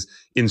that is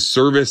in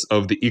service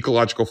of the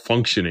ecological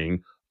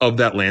functioning of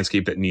that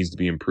landscape that needs to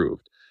be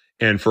improved.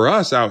 And for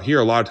us out here,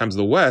 a lot of times in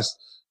the West,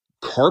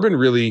 carbon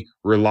really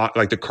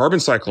like the carbon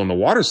cycle and the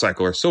water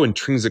cycle are so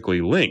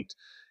intrinsically linked.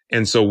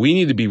 And so we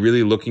need to be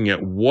really looking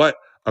at what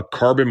a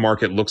carbon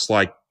market looks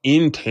like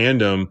in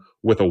tandem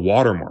with a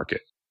water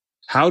market.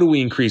 How do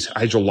we increase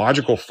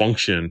hydrological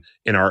function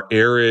in our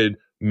arid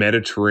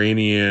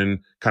Mediterranean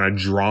kind of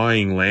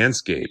drying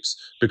landscapes?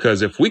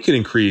 Because if we can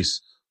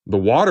increase the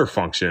water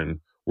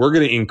function, we're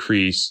going to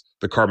increase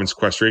the carbon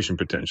sequestration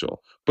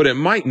potential. But it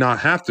might not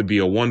have to be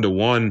a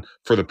one-to-one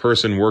for the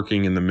person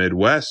working in the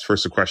Midwest for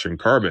sequestering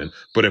carbon.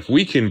 But if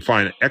we can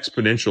find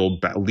exponential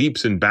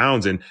leaps and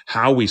bounds in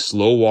how we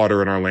slow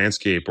water in our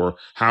landscape, or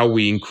how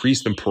we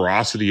increase the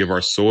porosity of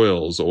our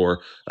soils, or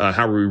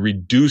how we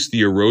reduce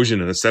the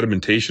erosion and the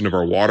sedimentation of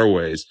our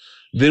waterways,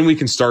 then we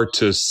can start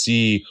to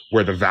see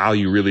where the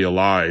value really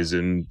lies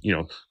in,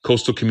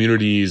 coastal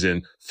communities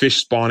and fish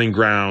spawning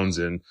grounds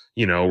and,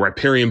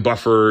 riparian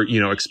buffer,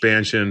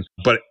 expansion.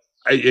 But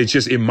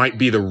it might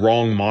be the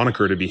wrong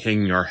moniker to be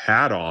hanging our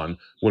hat on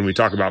when we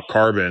talk about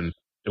carbon.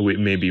 It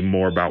may be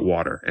more about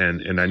water.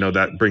 And I know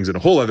that brings in a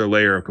whole other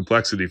layer of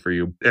complexity for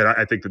you. And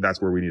I think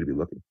that's where we need to be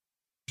looking.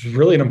 It's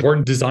really an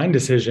important design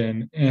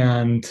decision,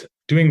 and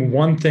doing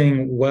one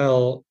thing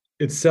well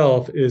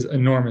itself is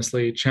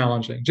enormously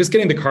challenging. Just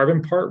getting the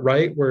carbon part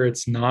right, where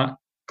it's not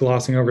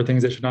glossing over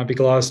things that should not be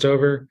glossed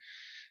over.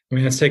 I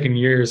mean, it's taken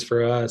years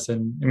for us.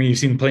 And I mean, you've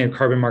seen plenty of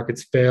carbon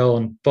markets fail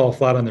and fall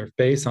flat on their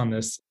face on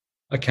this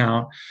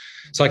account.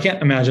 So I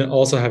can't imagine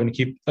also having to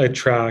keep a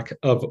track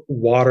of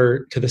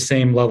water to the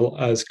same level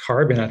as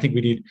carbon. I think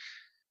we need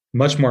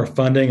much more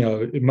funding,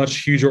 a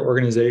much huger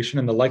organization,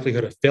 and the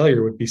likelihood of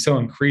failure would be so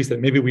increased that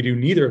maybe we do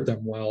neither of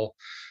them well.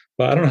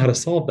 But I don't know how to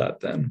solve that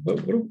then.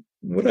 What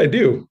do I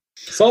do?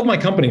 Solve my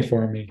company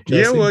for me,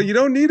 Jesse. Yeah, well, you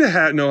don't need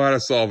to know how to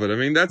solve it. I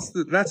mean, that's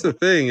the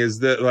thing is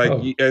that, like,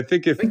 I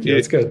think if thank you,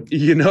 that's good.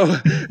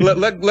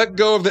 Let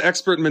go of the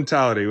expert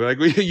mentality. Like,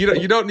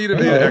 you don't need to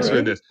be an expert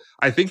in this.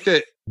 I think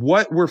that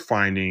what we're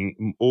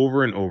finding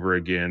over and over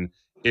again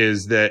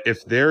is that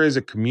if there is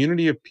a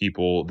community of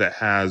people that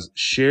has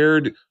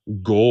shared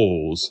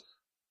goals,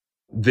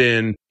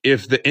 then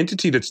if the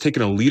entity that's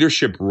taken a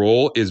leadership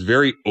role is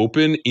very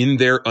open in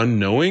their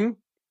unknowing,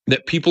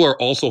 that people are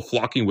also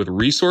flocking with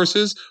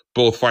resources,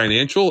 both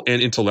financial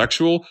and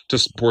intellectual, to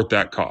support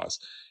that cause.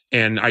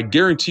 And I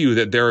guarantee you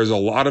that there is a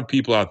lot of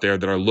people out there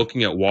that are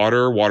looking at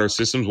water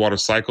systems, water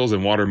cycles,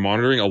 and water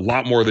monitoring a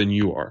lot more than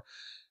you are.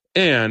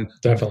 And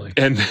definitely.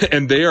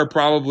 And they are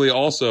probably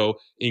also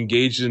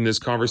engaged in this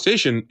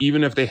conversation,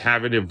 even if they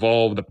haven't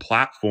evolved a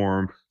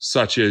platform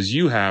such as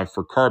you have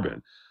for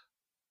carbon.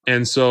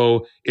 And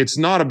so it's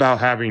not about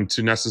having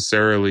to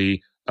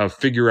necessarily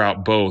figure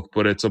out both,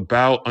 but it's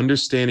about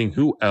understanding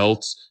who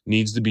else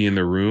needs to be in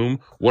the room.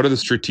 What are the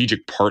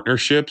strategic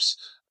partnerships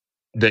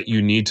that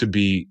you need to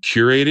be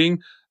curating?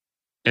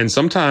 And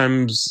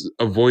sometimes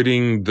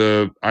avoiding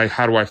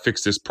how do I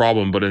fix this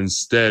problem, but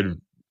instead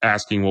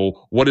asking,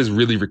 well, what is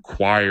really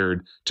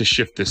required to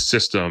shift this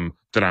system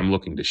that I'm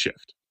looking to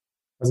shift?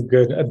 That's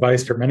good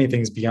advice for many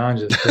things beyond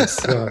just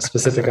this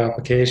specific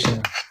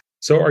application.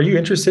 So are you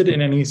interested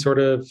in any sort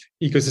of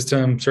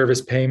ecosystem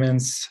service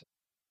payments,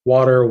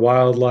 water,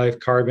 wildlife,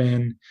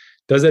 carbon?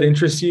 Does that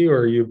interest you, or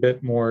are you a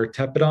bit more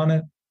tepid on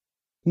it?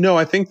 No,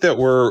 I think that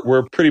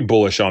we're pretty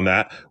bullish on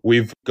that.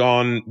 We've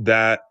gone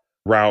that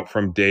route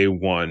from day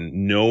one,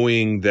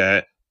 knowing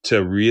that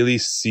to really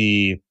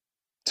see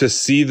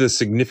the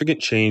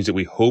significant change that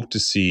we hope to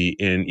see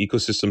in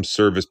ecosystem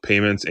service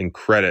payments and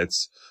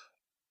credits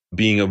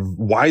being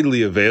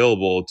widely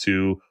available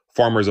to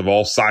farmers of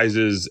all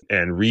sizes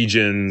and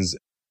regions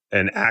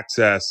and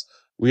access,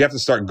 we have to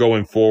start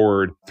going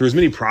forward through as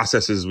many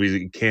processes as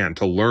we can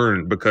to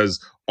learn, because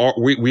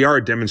we are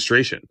a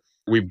demonstration.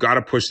 We've got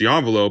to push the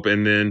envelope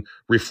and then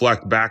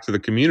reflect back to the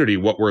community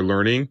what we're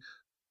learning,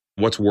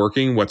 what's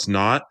working, what's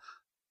not.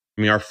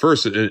 I mean, our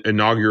first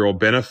inaugural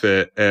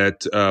benefit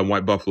at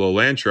White Buffalo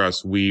Land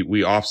Trust,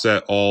 we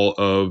offset all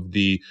of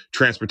the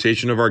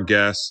transportation of our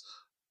guests,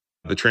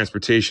 the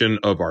transportation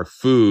of our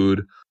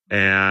food,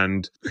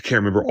 and I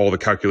can't remember all the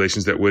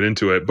calculations that went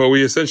into it, but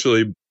we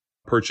essentially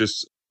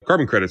purchased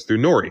carbon credits through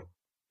Nori.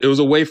 It was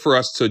a way for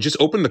us to just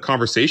open the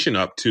conversation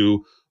up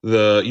to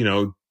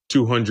the,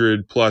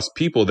 200 plus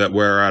people that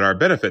were at our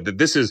benefit, that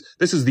this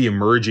is the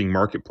emerging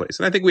marketplace.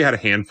 And I think we had a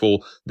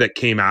handful that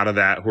came out of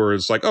that where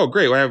it's like, oh,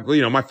 great. I have,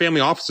 my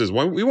family offices.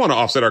 We want to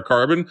offset our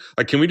carbon.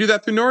 Like, can we do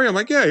that through Nori? I'm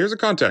like, yeah, here's a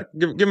contact.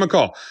 Give him a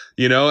call,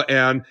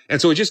 and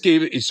so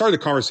it started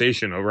the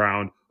conversation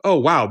around, oh,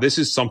 wow, this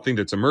is something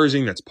that's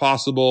emerging, that's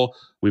possible.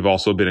 We've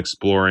also been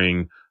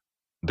exploring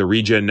the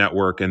Regen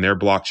Network and their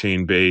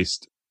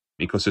blockchain-based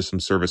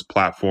ecosystem service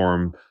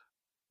platform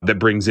that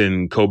brings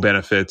in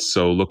co-benefits.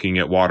 So looking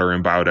at water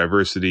and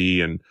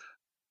biodiversity and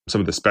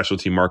some of the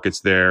specialty markets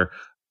there.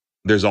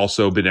 There's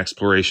also been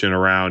exploration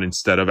around,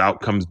 instead of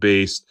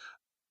outcomes-based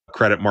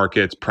credit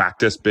markets,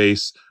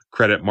 practice-based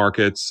credit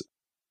markets,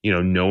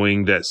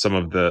 knowing that some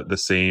of the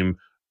same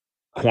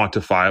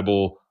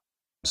quantifiable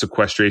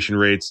sequestration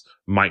rates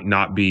might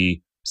not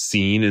be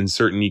seen in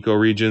certain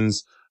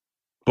ecoregions.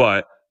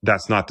 But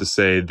that's not to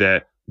say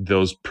that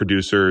those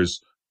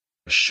producers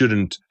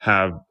shouldn't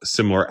have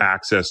similar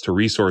access to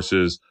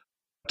resources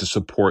to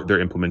support their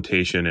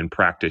implementation and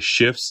practice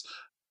shifts,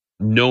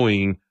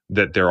 knowing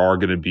that there are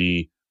going to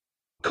be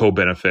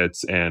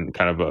co-benefits and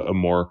kind of a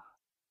more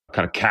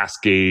kind of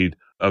cascade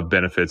of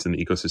benefits in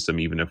the ecosystem,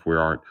 even if we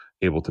aren't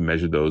able to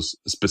measure those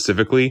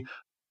specifically.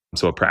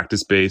 So a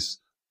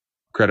practice-based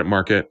credit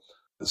market.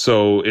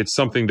 So it's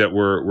something that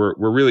we're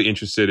really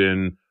interested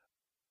in,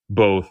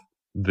 both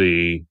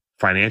the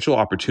financial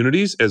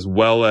opportunities as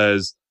well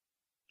as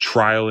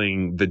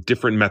trialing the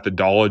different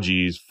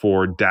methodologies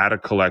for data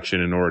collection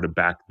in order to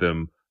back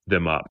them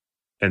up.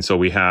 And so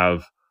we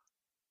have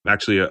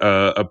actually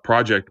a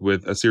project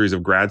with a series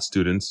of grad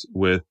students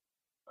with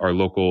our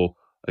local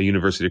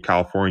University of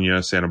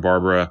California, Santa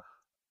Barbara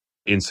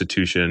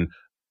institution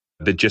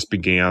that just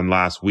began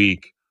last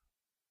week,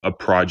 a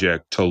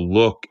project to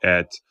look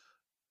at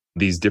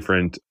these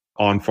different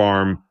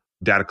on-farm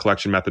data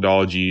collection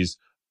methodologies,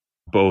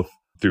 both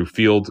through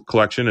field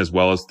collection as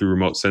well as through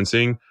remote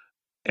sensing,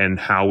 and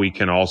how we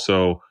can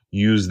also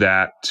use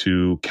that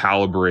to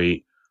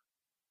calibrate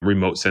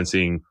remote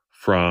sensing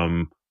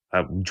from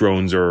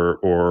drones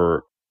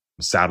or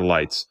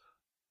satellites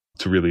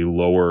to really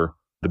lower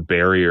the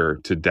barrier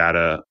to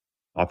data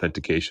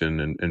authentication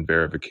and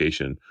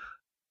verification.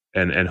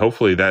 And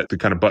hopefully that the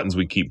kind of buttons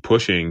we keep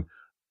pushing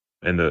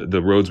and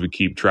the roads we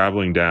keep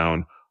traveling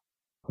down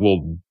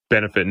will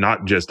benefit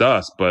not just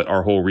us, but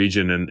our whole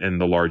region and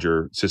the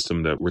larger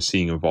system that we're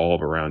seeing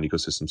evolve around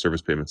ecosystem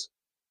service payments.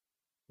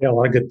 Yeah, a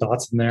lot of good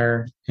thoughts in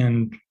there.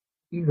 And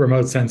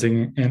remote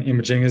sensing and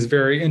imaging is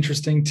very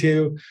interesting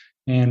too.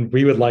 And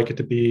we would like it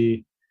to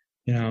be,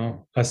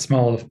 as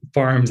small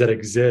farms that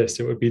exist,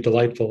 it would be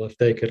delightful if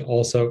they could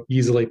also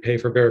easily pay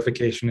for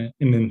verification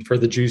and then for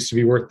the juice to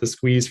be worth the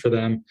squeeze for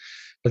them.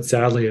 But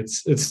sadly,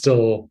 it's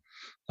still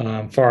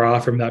far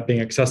off from that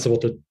being accessible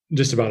to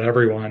just about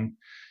everyone.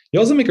 You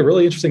also make a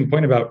really interesting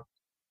point about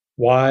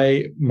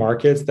why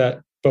markets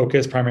that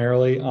focus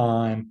primarily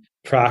on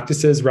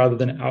practices rather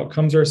than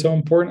outcomes are so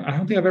important. I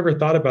don't think I've ever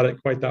thought about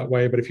it quite that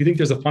way, but if you think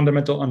there's a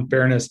fundamental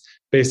unfairness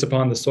based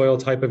upon the soil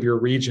type of your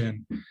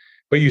region,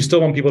 but you still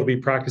want people to be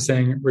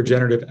practicing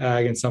regenerative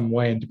ag in some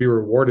way and to be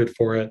rewarded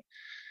for it,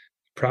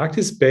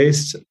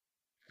 practice-based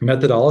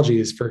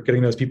methodologies for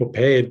getting those people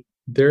paid,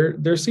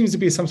 there seems to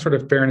be some sort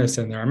of fairness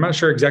in there. I'm not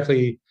sure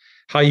exactly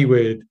how you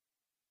would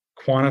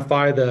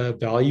quantify the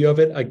value of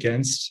it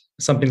against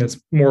something that's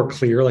more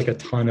clear, like a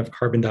ton of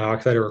carbon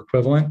dioxide or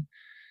equivalent.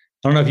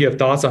 I don't know if you have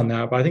thoughts on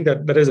that, but I think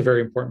that is a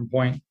very important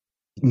point.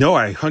 No,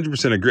 I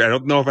 100% agree. I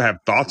don't know if I have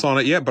thoughts on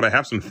it yet, but I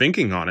have some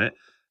thinking on it.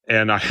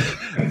 And I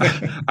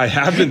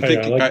have been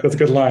thinking. That's a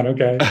good line.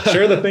 Okay.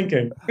 Share the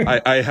thinking.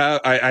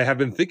 I have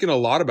been thinking a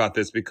lot about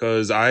this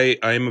because I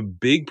am a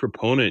big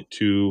proponent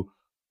to,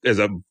 as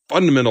a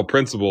fundamental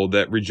principle,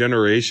 that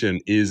regeneration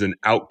is an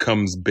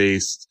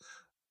outcomes-based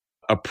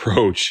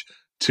approach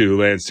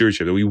to land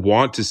stewardship, that we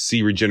want to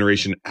see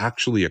regeneration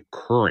actually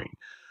occurring.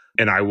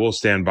 And I will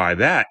stand by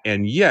that.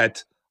 And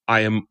yet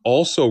I am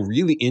also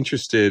really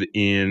interested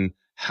in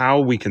how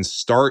we can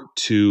start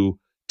to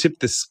tip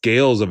the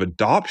scales of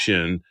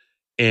adoption.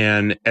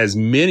 And as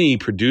many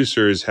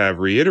producers have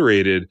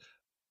reiterated,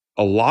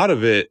 a lot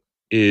of it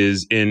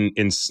is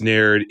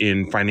ensnared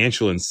in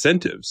financial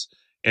incentives.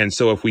 And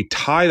so if we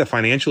tie the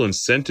financial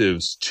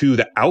incentives to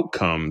the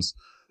outcomes,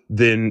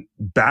 then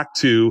back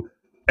to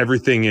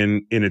everything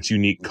in its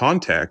unique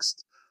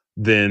context,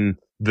 then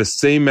the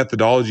same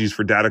methodologies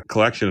for data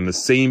collection and the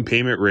same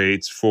payment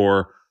rates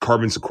for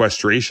carbon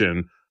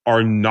sequestration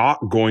are not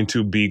going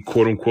to be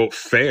quote unquote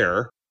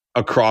fair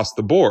across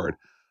the board.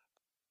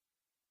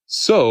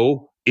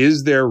 So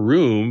is there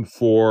room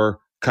for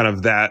kind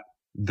of that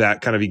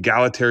kind of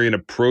egalitarian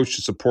approach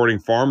to supporting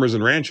farmers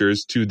and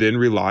ranchers to then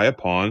rely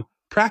upon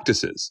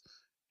practices?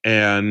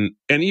 And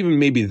even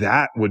maybe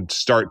that would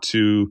start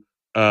to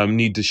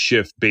need to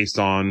shift based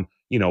on,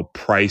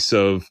 price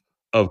of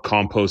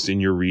compost in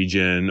your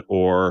region,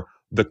 or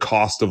the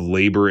cost of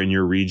labor in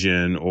your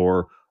region,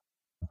 or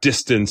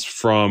distance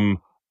from,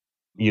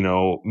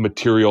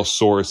 material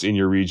source in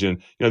your region.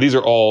 These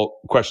are all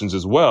questions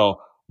as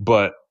well,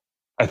 but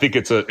I think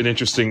it's an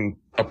interesting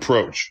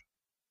approach.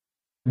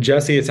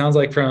 Jesse, it sounds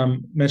like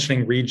from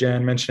mentioning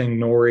regen, mentioning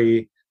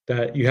Nori,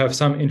 that you have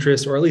some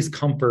interest or at least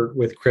comfort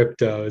with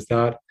crypto. Is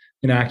that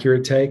an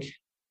accurate take?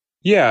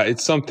 Yeah,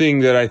 it's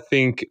something that I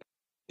think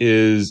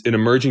is an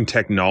emerging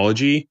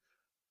technology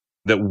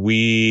that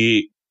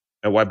we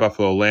at White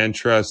Buffalo Land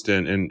Trust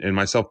and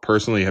myself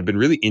personally have been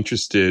really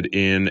interested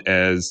in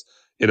as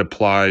it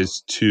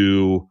applies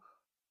to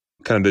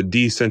kind of the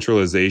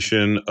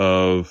decentralization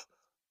of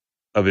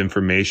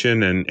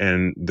information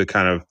and the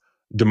kind of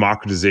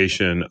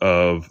democratization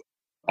of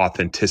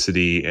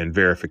authenticity and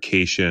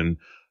verification,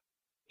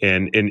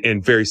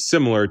 and very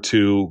similar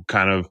to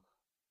kind of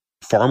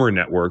farmer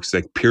networks,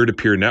 like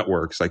peer-to-peer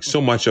networks. Like,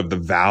 so much of the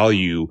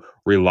value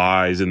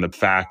relies in the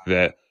fact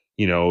that,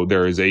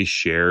 there is a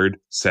shared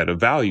set of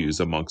values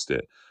amongst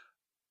it.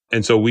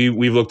 And so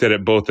we've looked at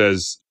it both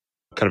as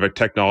kind of a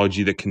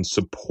technology that can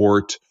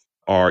support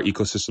our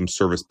ecosystem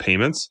service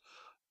payments.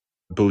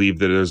 Believe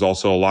that there's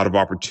also a lot of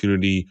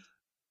opportunity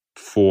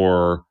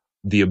for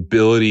the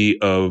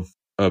ability of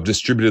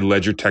distributed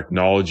ledger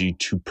technology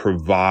to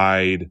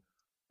provide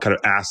kind of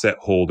asset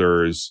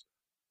holders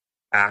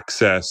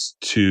access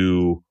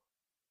to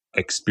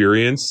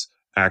experience,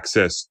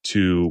 access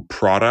to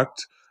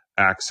product,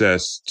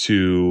 access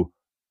to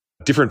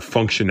different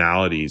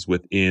functionalities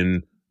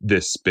within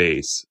this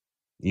space.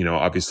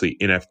 Obviously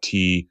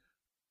NFT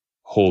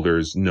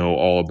holders know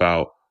all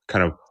about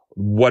kind of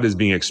what is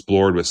being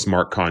explored with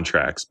smart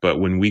contracts. But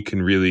when we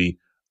can really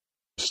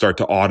start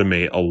to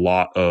automate a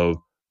lot of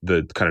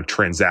the kind of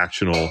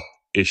transactional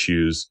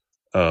issues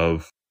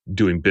of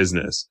doing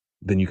business,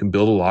 then you can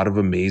build a lot of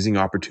amazing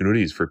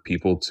opportunities for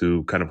people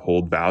to kind of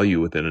hold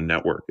value within a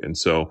network. And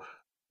so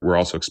we're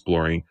also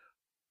exploring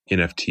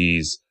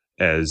NFTs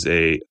as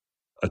a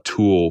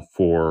tool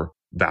for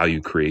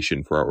value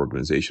creation for our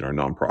organization, our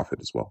nonprofit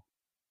as well.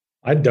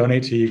 I'd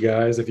donate to you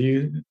guys. If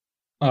you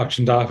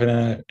auctioned off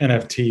an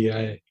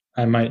NFT,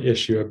 I might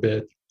issue a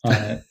bid on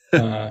it.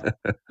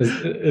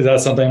 Is that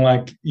something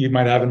like you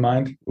might have in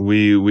mind?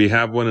 We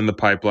have one in the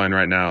pipeline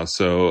right now.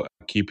 So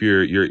keep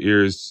your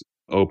ears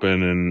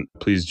open and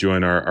please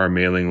join our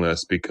mailing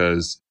list,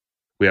 because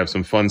we have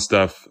some fun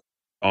stuff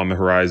on the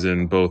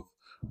horizon, both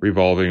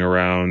revolving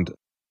around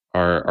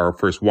our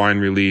first wine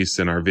release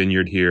and our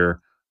vineyard here,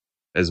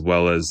 as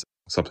well as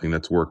something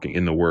that's working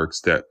in the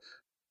works that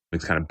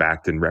is kind of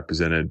backed and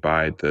represented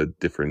by the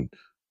different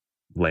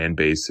land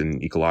base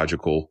and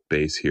ecological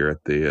base here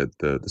at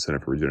the Center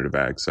for Regenerative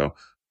Ag. So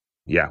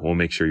yeah, we'll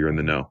make sure you're in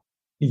the know.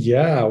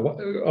 Yeah,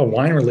 a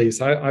wine release.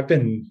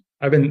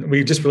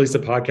 We just released a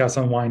podcast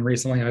on wine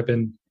recently. I've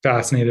been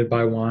fascinated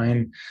by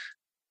wine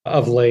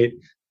of late.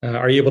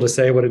 Are you able to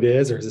say what it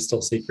is, or is it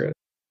still secret?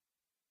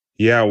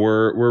 Yeah,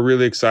 we're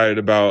really excited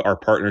about our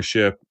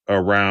partnership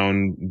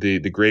around the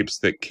grapes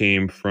that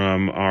came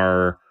from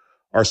our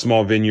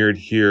small vineyard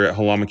here at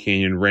Halama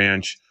Canyon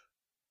Ranch.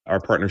 Our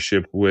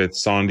partnership with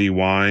Sandhi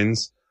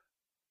Wines,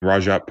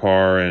 Rajat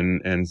Par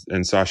and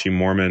Sashi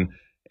Morman,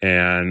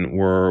 and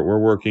we're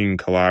working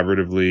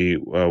collaboratively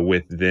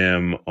with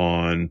them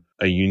on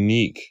a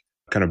unique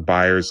kind of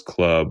buyers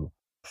club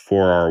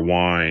for our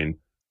wine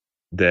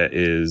that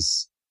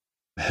is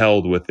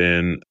held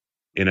within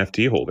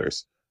NFT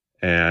holders.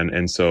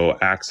 And so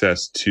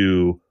access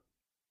to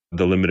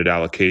the limited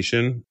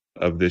allocation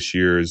of this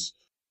year's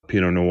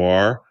Pinot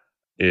Noir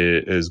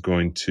is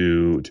going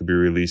to be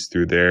released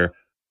through there,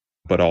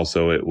 but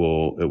also it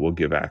will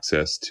give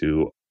access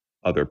to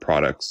other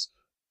products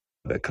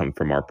that come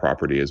from our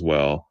property as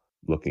well,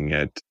 looking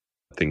at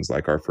things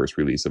like our first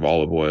release of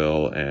olive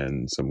oil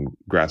and some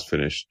grass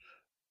finished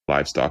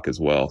livestock as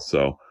well.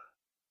 So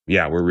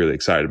yeah, we're really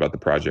excited about the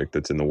project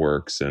that's in the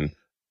works and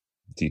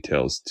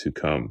details to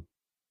come.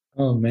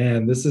 Oh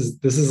man, this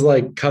is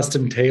like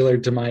custom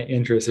tailored to my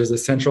interest. There's a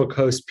Central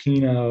Coast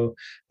Pinot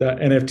that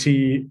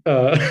NFT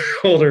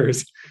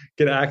holders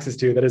get access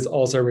to that is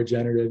also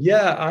regenerative.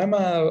 Yeah,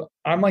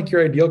 I'm like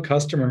your ideal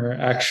customer,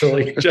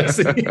 actually,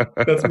 Jesse.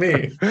 That's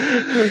me.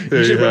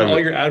 You should run all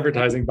your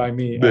advertising by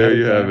me. There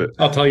you have it.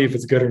 I'll tell you if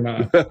it's good or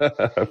not.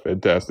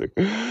 Fantastic.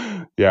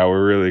 Yeah,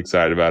 we're really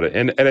excited about it.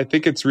 And I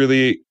think it's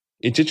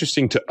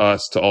interesting to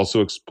us to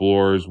also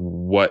explore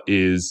what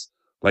is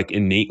like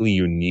innately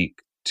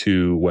unique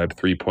to Web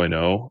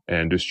 3.0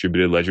 and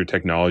distributed ledger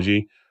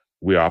technology.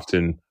 We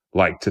often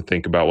like to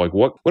think about like,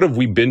 what have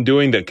we been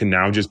doing that can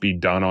now just be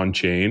done on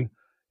chain?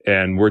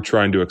 And we're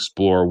trying to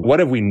explore what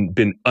have we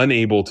been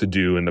unable to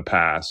do in the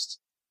past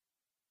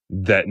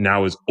that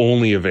now is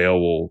only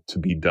available to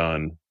be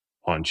done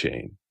on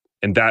chain.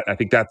 And that, I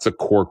think that's a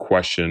core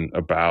question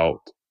about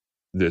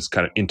this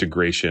kind of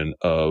integration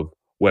of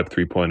Web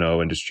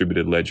 3.0 and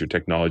distributed ledger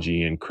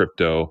technology and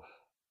crypto,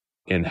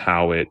 and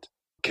how it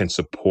can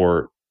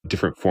support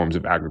different forms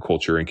of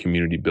agriculture and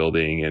community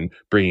building and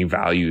bringing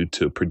value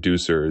to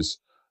producers.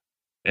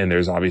 And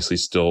there's obviously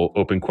still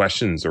open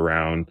questions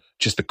around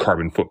just the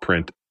carbon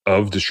footprint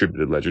of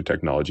distributed ledger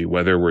technology,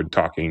 whether we're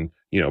talking,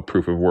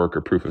 proof of work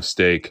or proof of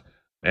stake.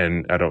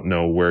 And I don't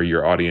know where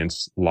your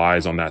audience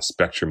lies on that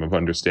spectrum of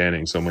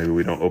understanding. So maybe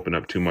we don't open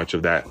up too much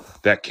of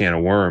that can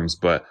of worms,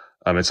 but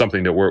it's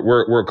something that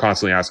we're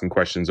constantly asking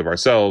questions of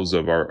ourselves,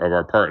 of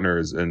our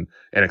partners, and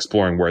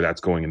exploring where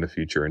that's going in the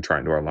future and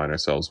trying to align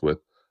ourselves with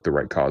the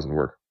right cause and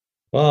work.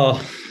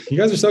 Well, you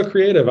guys are so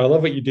creative. I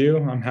love what you do.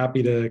 I'm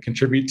happy to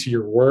contribute to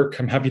your work.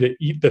 I'm happy to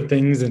eat the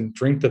things and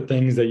drink the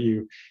things that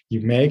you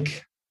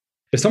make.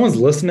 If someone's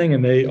listening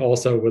and they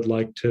also would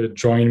like to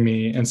join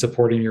me in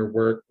supporting your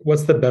work,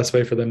 what's the best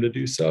way for them to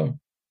do so?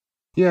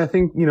 Yeah, I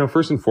think,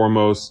 first and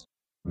foremost,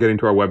 getting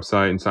to our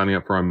website and signing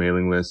up for our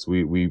mailing list.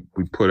 We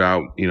put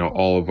out,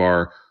 all of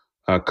our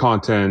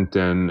content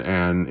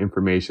and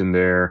information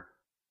there.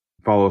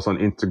 Follow us on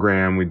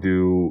Instagram. We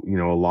do,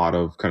 a lot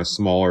of kind of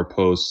smaller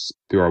posts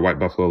through our White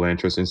Buffalo Land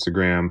Trust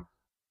Instagram.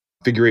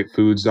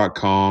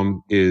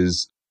 Figure8foods.com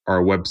is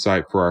our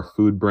website for our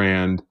food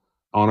brand.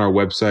 On our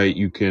website,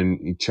 you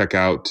can check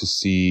out to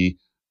see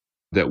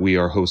that we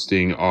are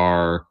hosting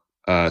our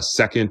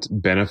second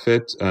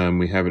benefit.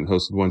 We haven't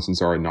hosted one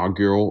since our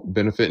inaugural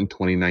benefit in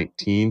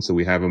 2019. So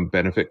we have a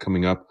benefit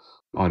coming up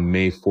on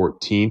May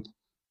 14th.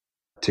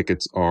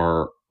 Tickets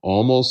are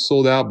almost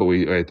sold out, but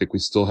I think we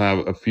still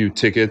have a few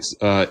tickets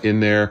in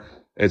there.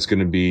 It's going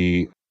to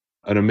be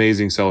an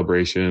amazing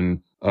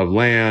celebration of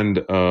land,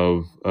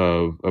 of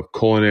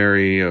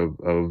culinary, of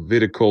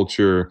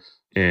viticulture.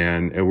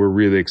 And we're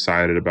really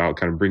excited about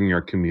kind of bringing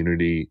our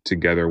community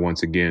together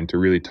once again to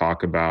really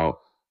talk about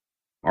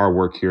our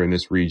work here in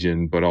this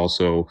region, but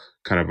also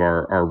kind of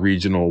our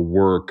regional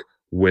work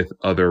with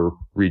other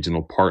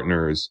regional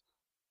partners.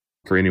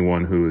 For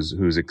anyone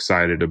who's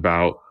excited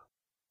about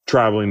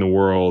traveling the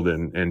world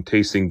and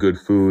tasting good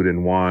food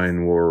and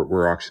wine,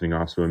 we're auctioning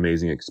off some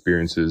amazing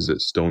experiences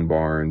at Stone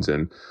Barns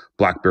and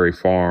Blackberry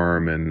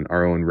Farm and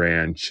our own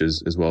ranch,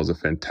 as well as a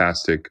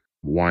fantastic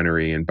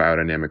winery and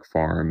biodynamic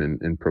farm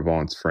in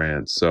Provence,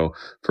 France. So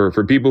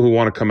for people who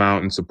want to come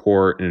out and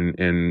support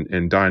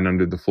and dine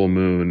under the full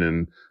moon,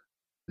 and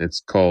it's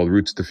called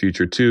Roots to the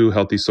Future 2,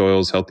 Healthy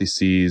Soils, Healthy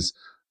Seas,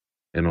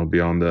 and it'll be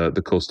on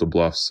the coastal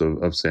bluffs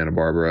of Santa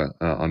Barbara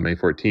on May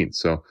 14th.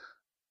 So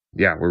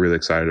yeah, we're really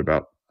excited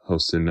about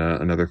hosting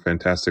another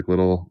fantastic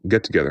little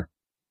get together.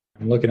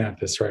 I'm looking at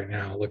this right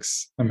now. It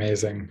looks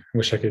amazing. I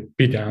wish I could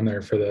be down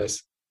there for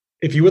this.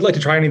 If you would like to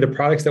try any of the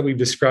products that we've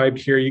described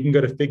here, you can go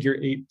to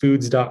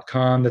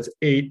figure8foods.com. That's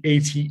 8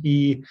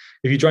 ATE.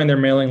 If you join their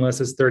mailing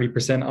list, it's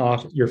 30%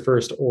 off your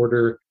first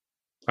order.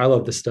 I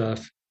love this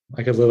stuff.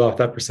 I could live off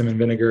that persimmon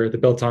vinegar. The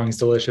biltong is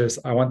delicious.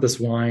 I want this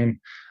wine.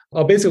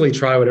 I'll basically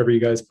try whatever you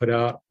guys put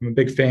out. I'm a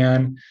big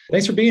fan.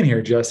 Thanks for being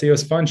here, Jesse. It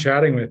was fun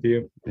chatting with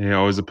you. Yeah,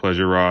 always a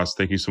pleasure, Ross.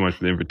 Thank you so much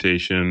for the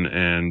invitation.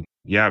 And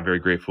yeah, very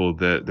grateful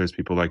that there's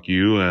people like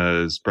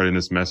you spreading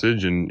this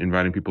message and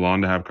inviting people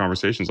on to have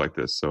conversations like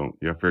this. So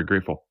yeah, very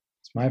grateful.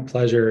 It's my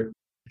pleasure.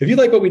 If you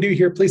like what we do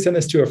here, please send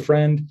this to a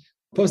friend,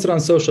 post it on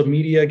social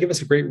media, give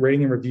us a great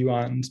rating and review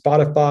on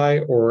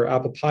Spotify or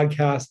Apple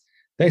Podcasts.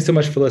 Thanks so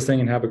much for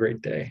listening and have a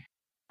great day.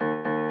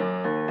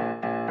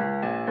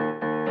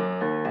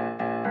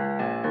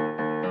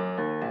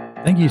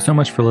 Thank you so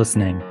much for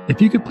listening.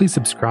 If you could please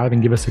subscribe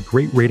and give us a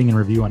great rating and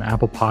review on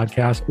Apple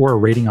Podcasts or a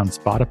rating on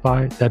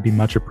Spotify, that'd be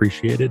much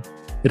appreciated.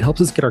 It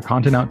helps us get our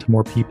content out to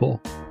more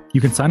people.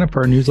 You can sign up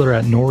for our newsletter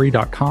at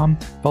nori.com,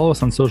 follow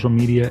us on social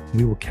media, and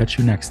we will catch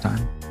you next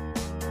time.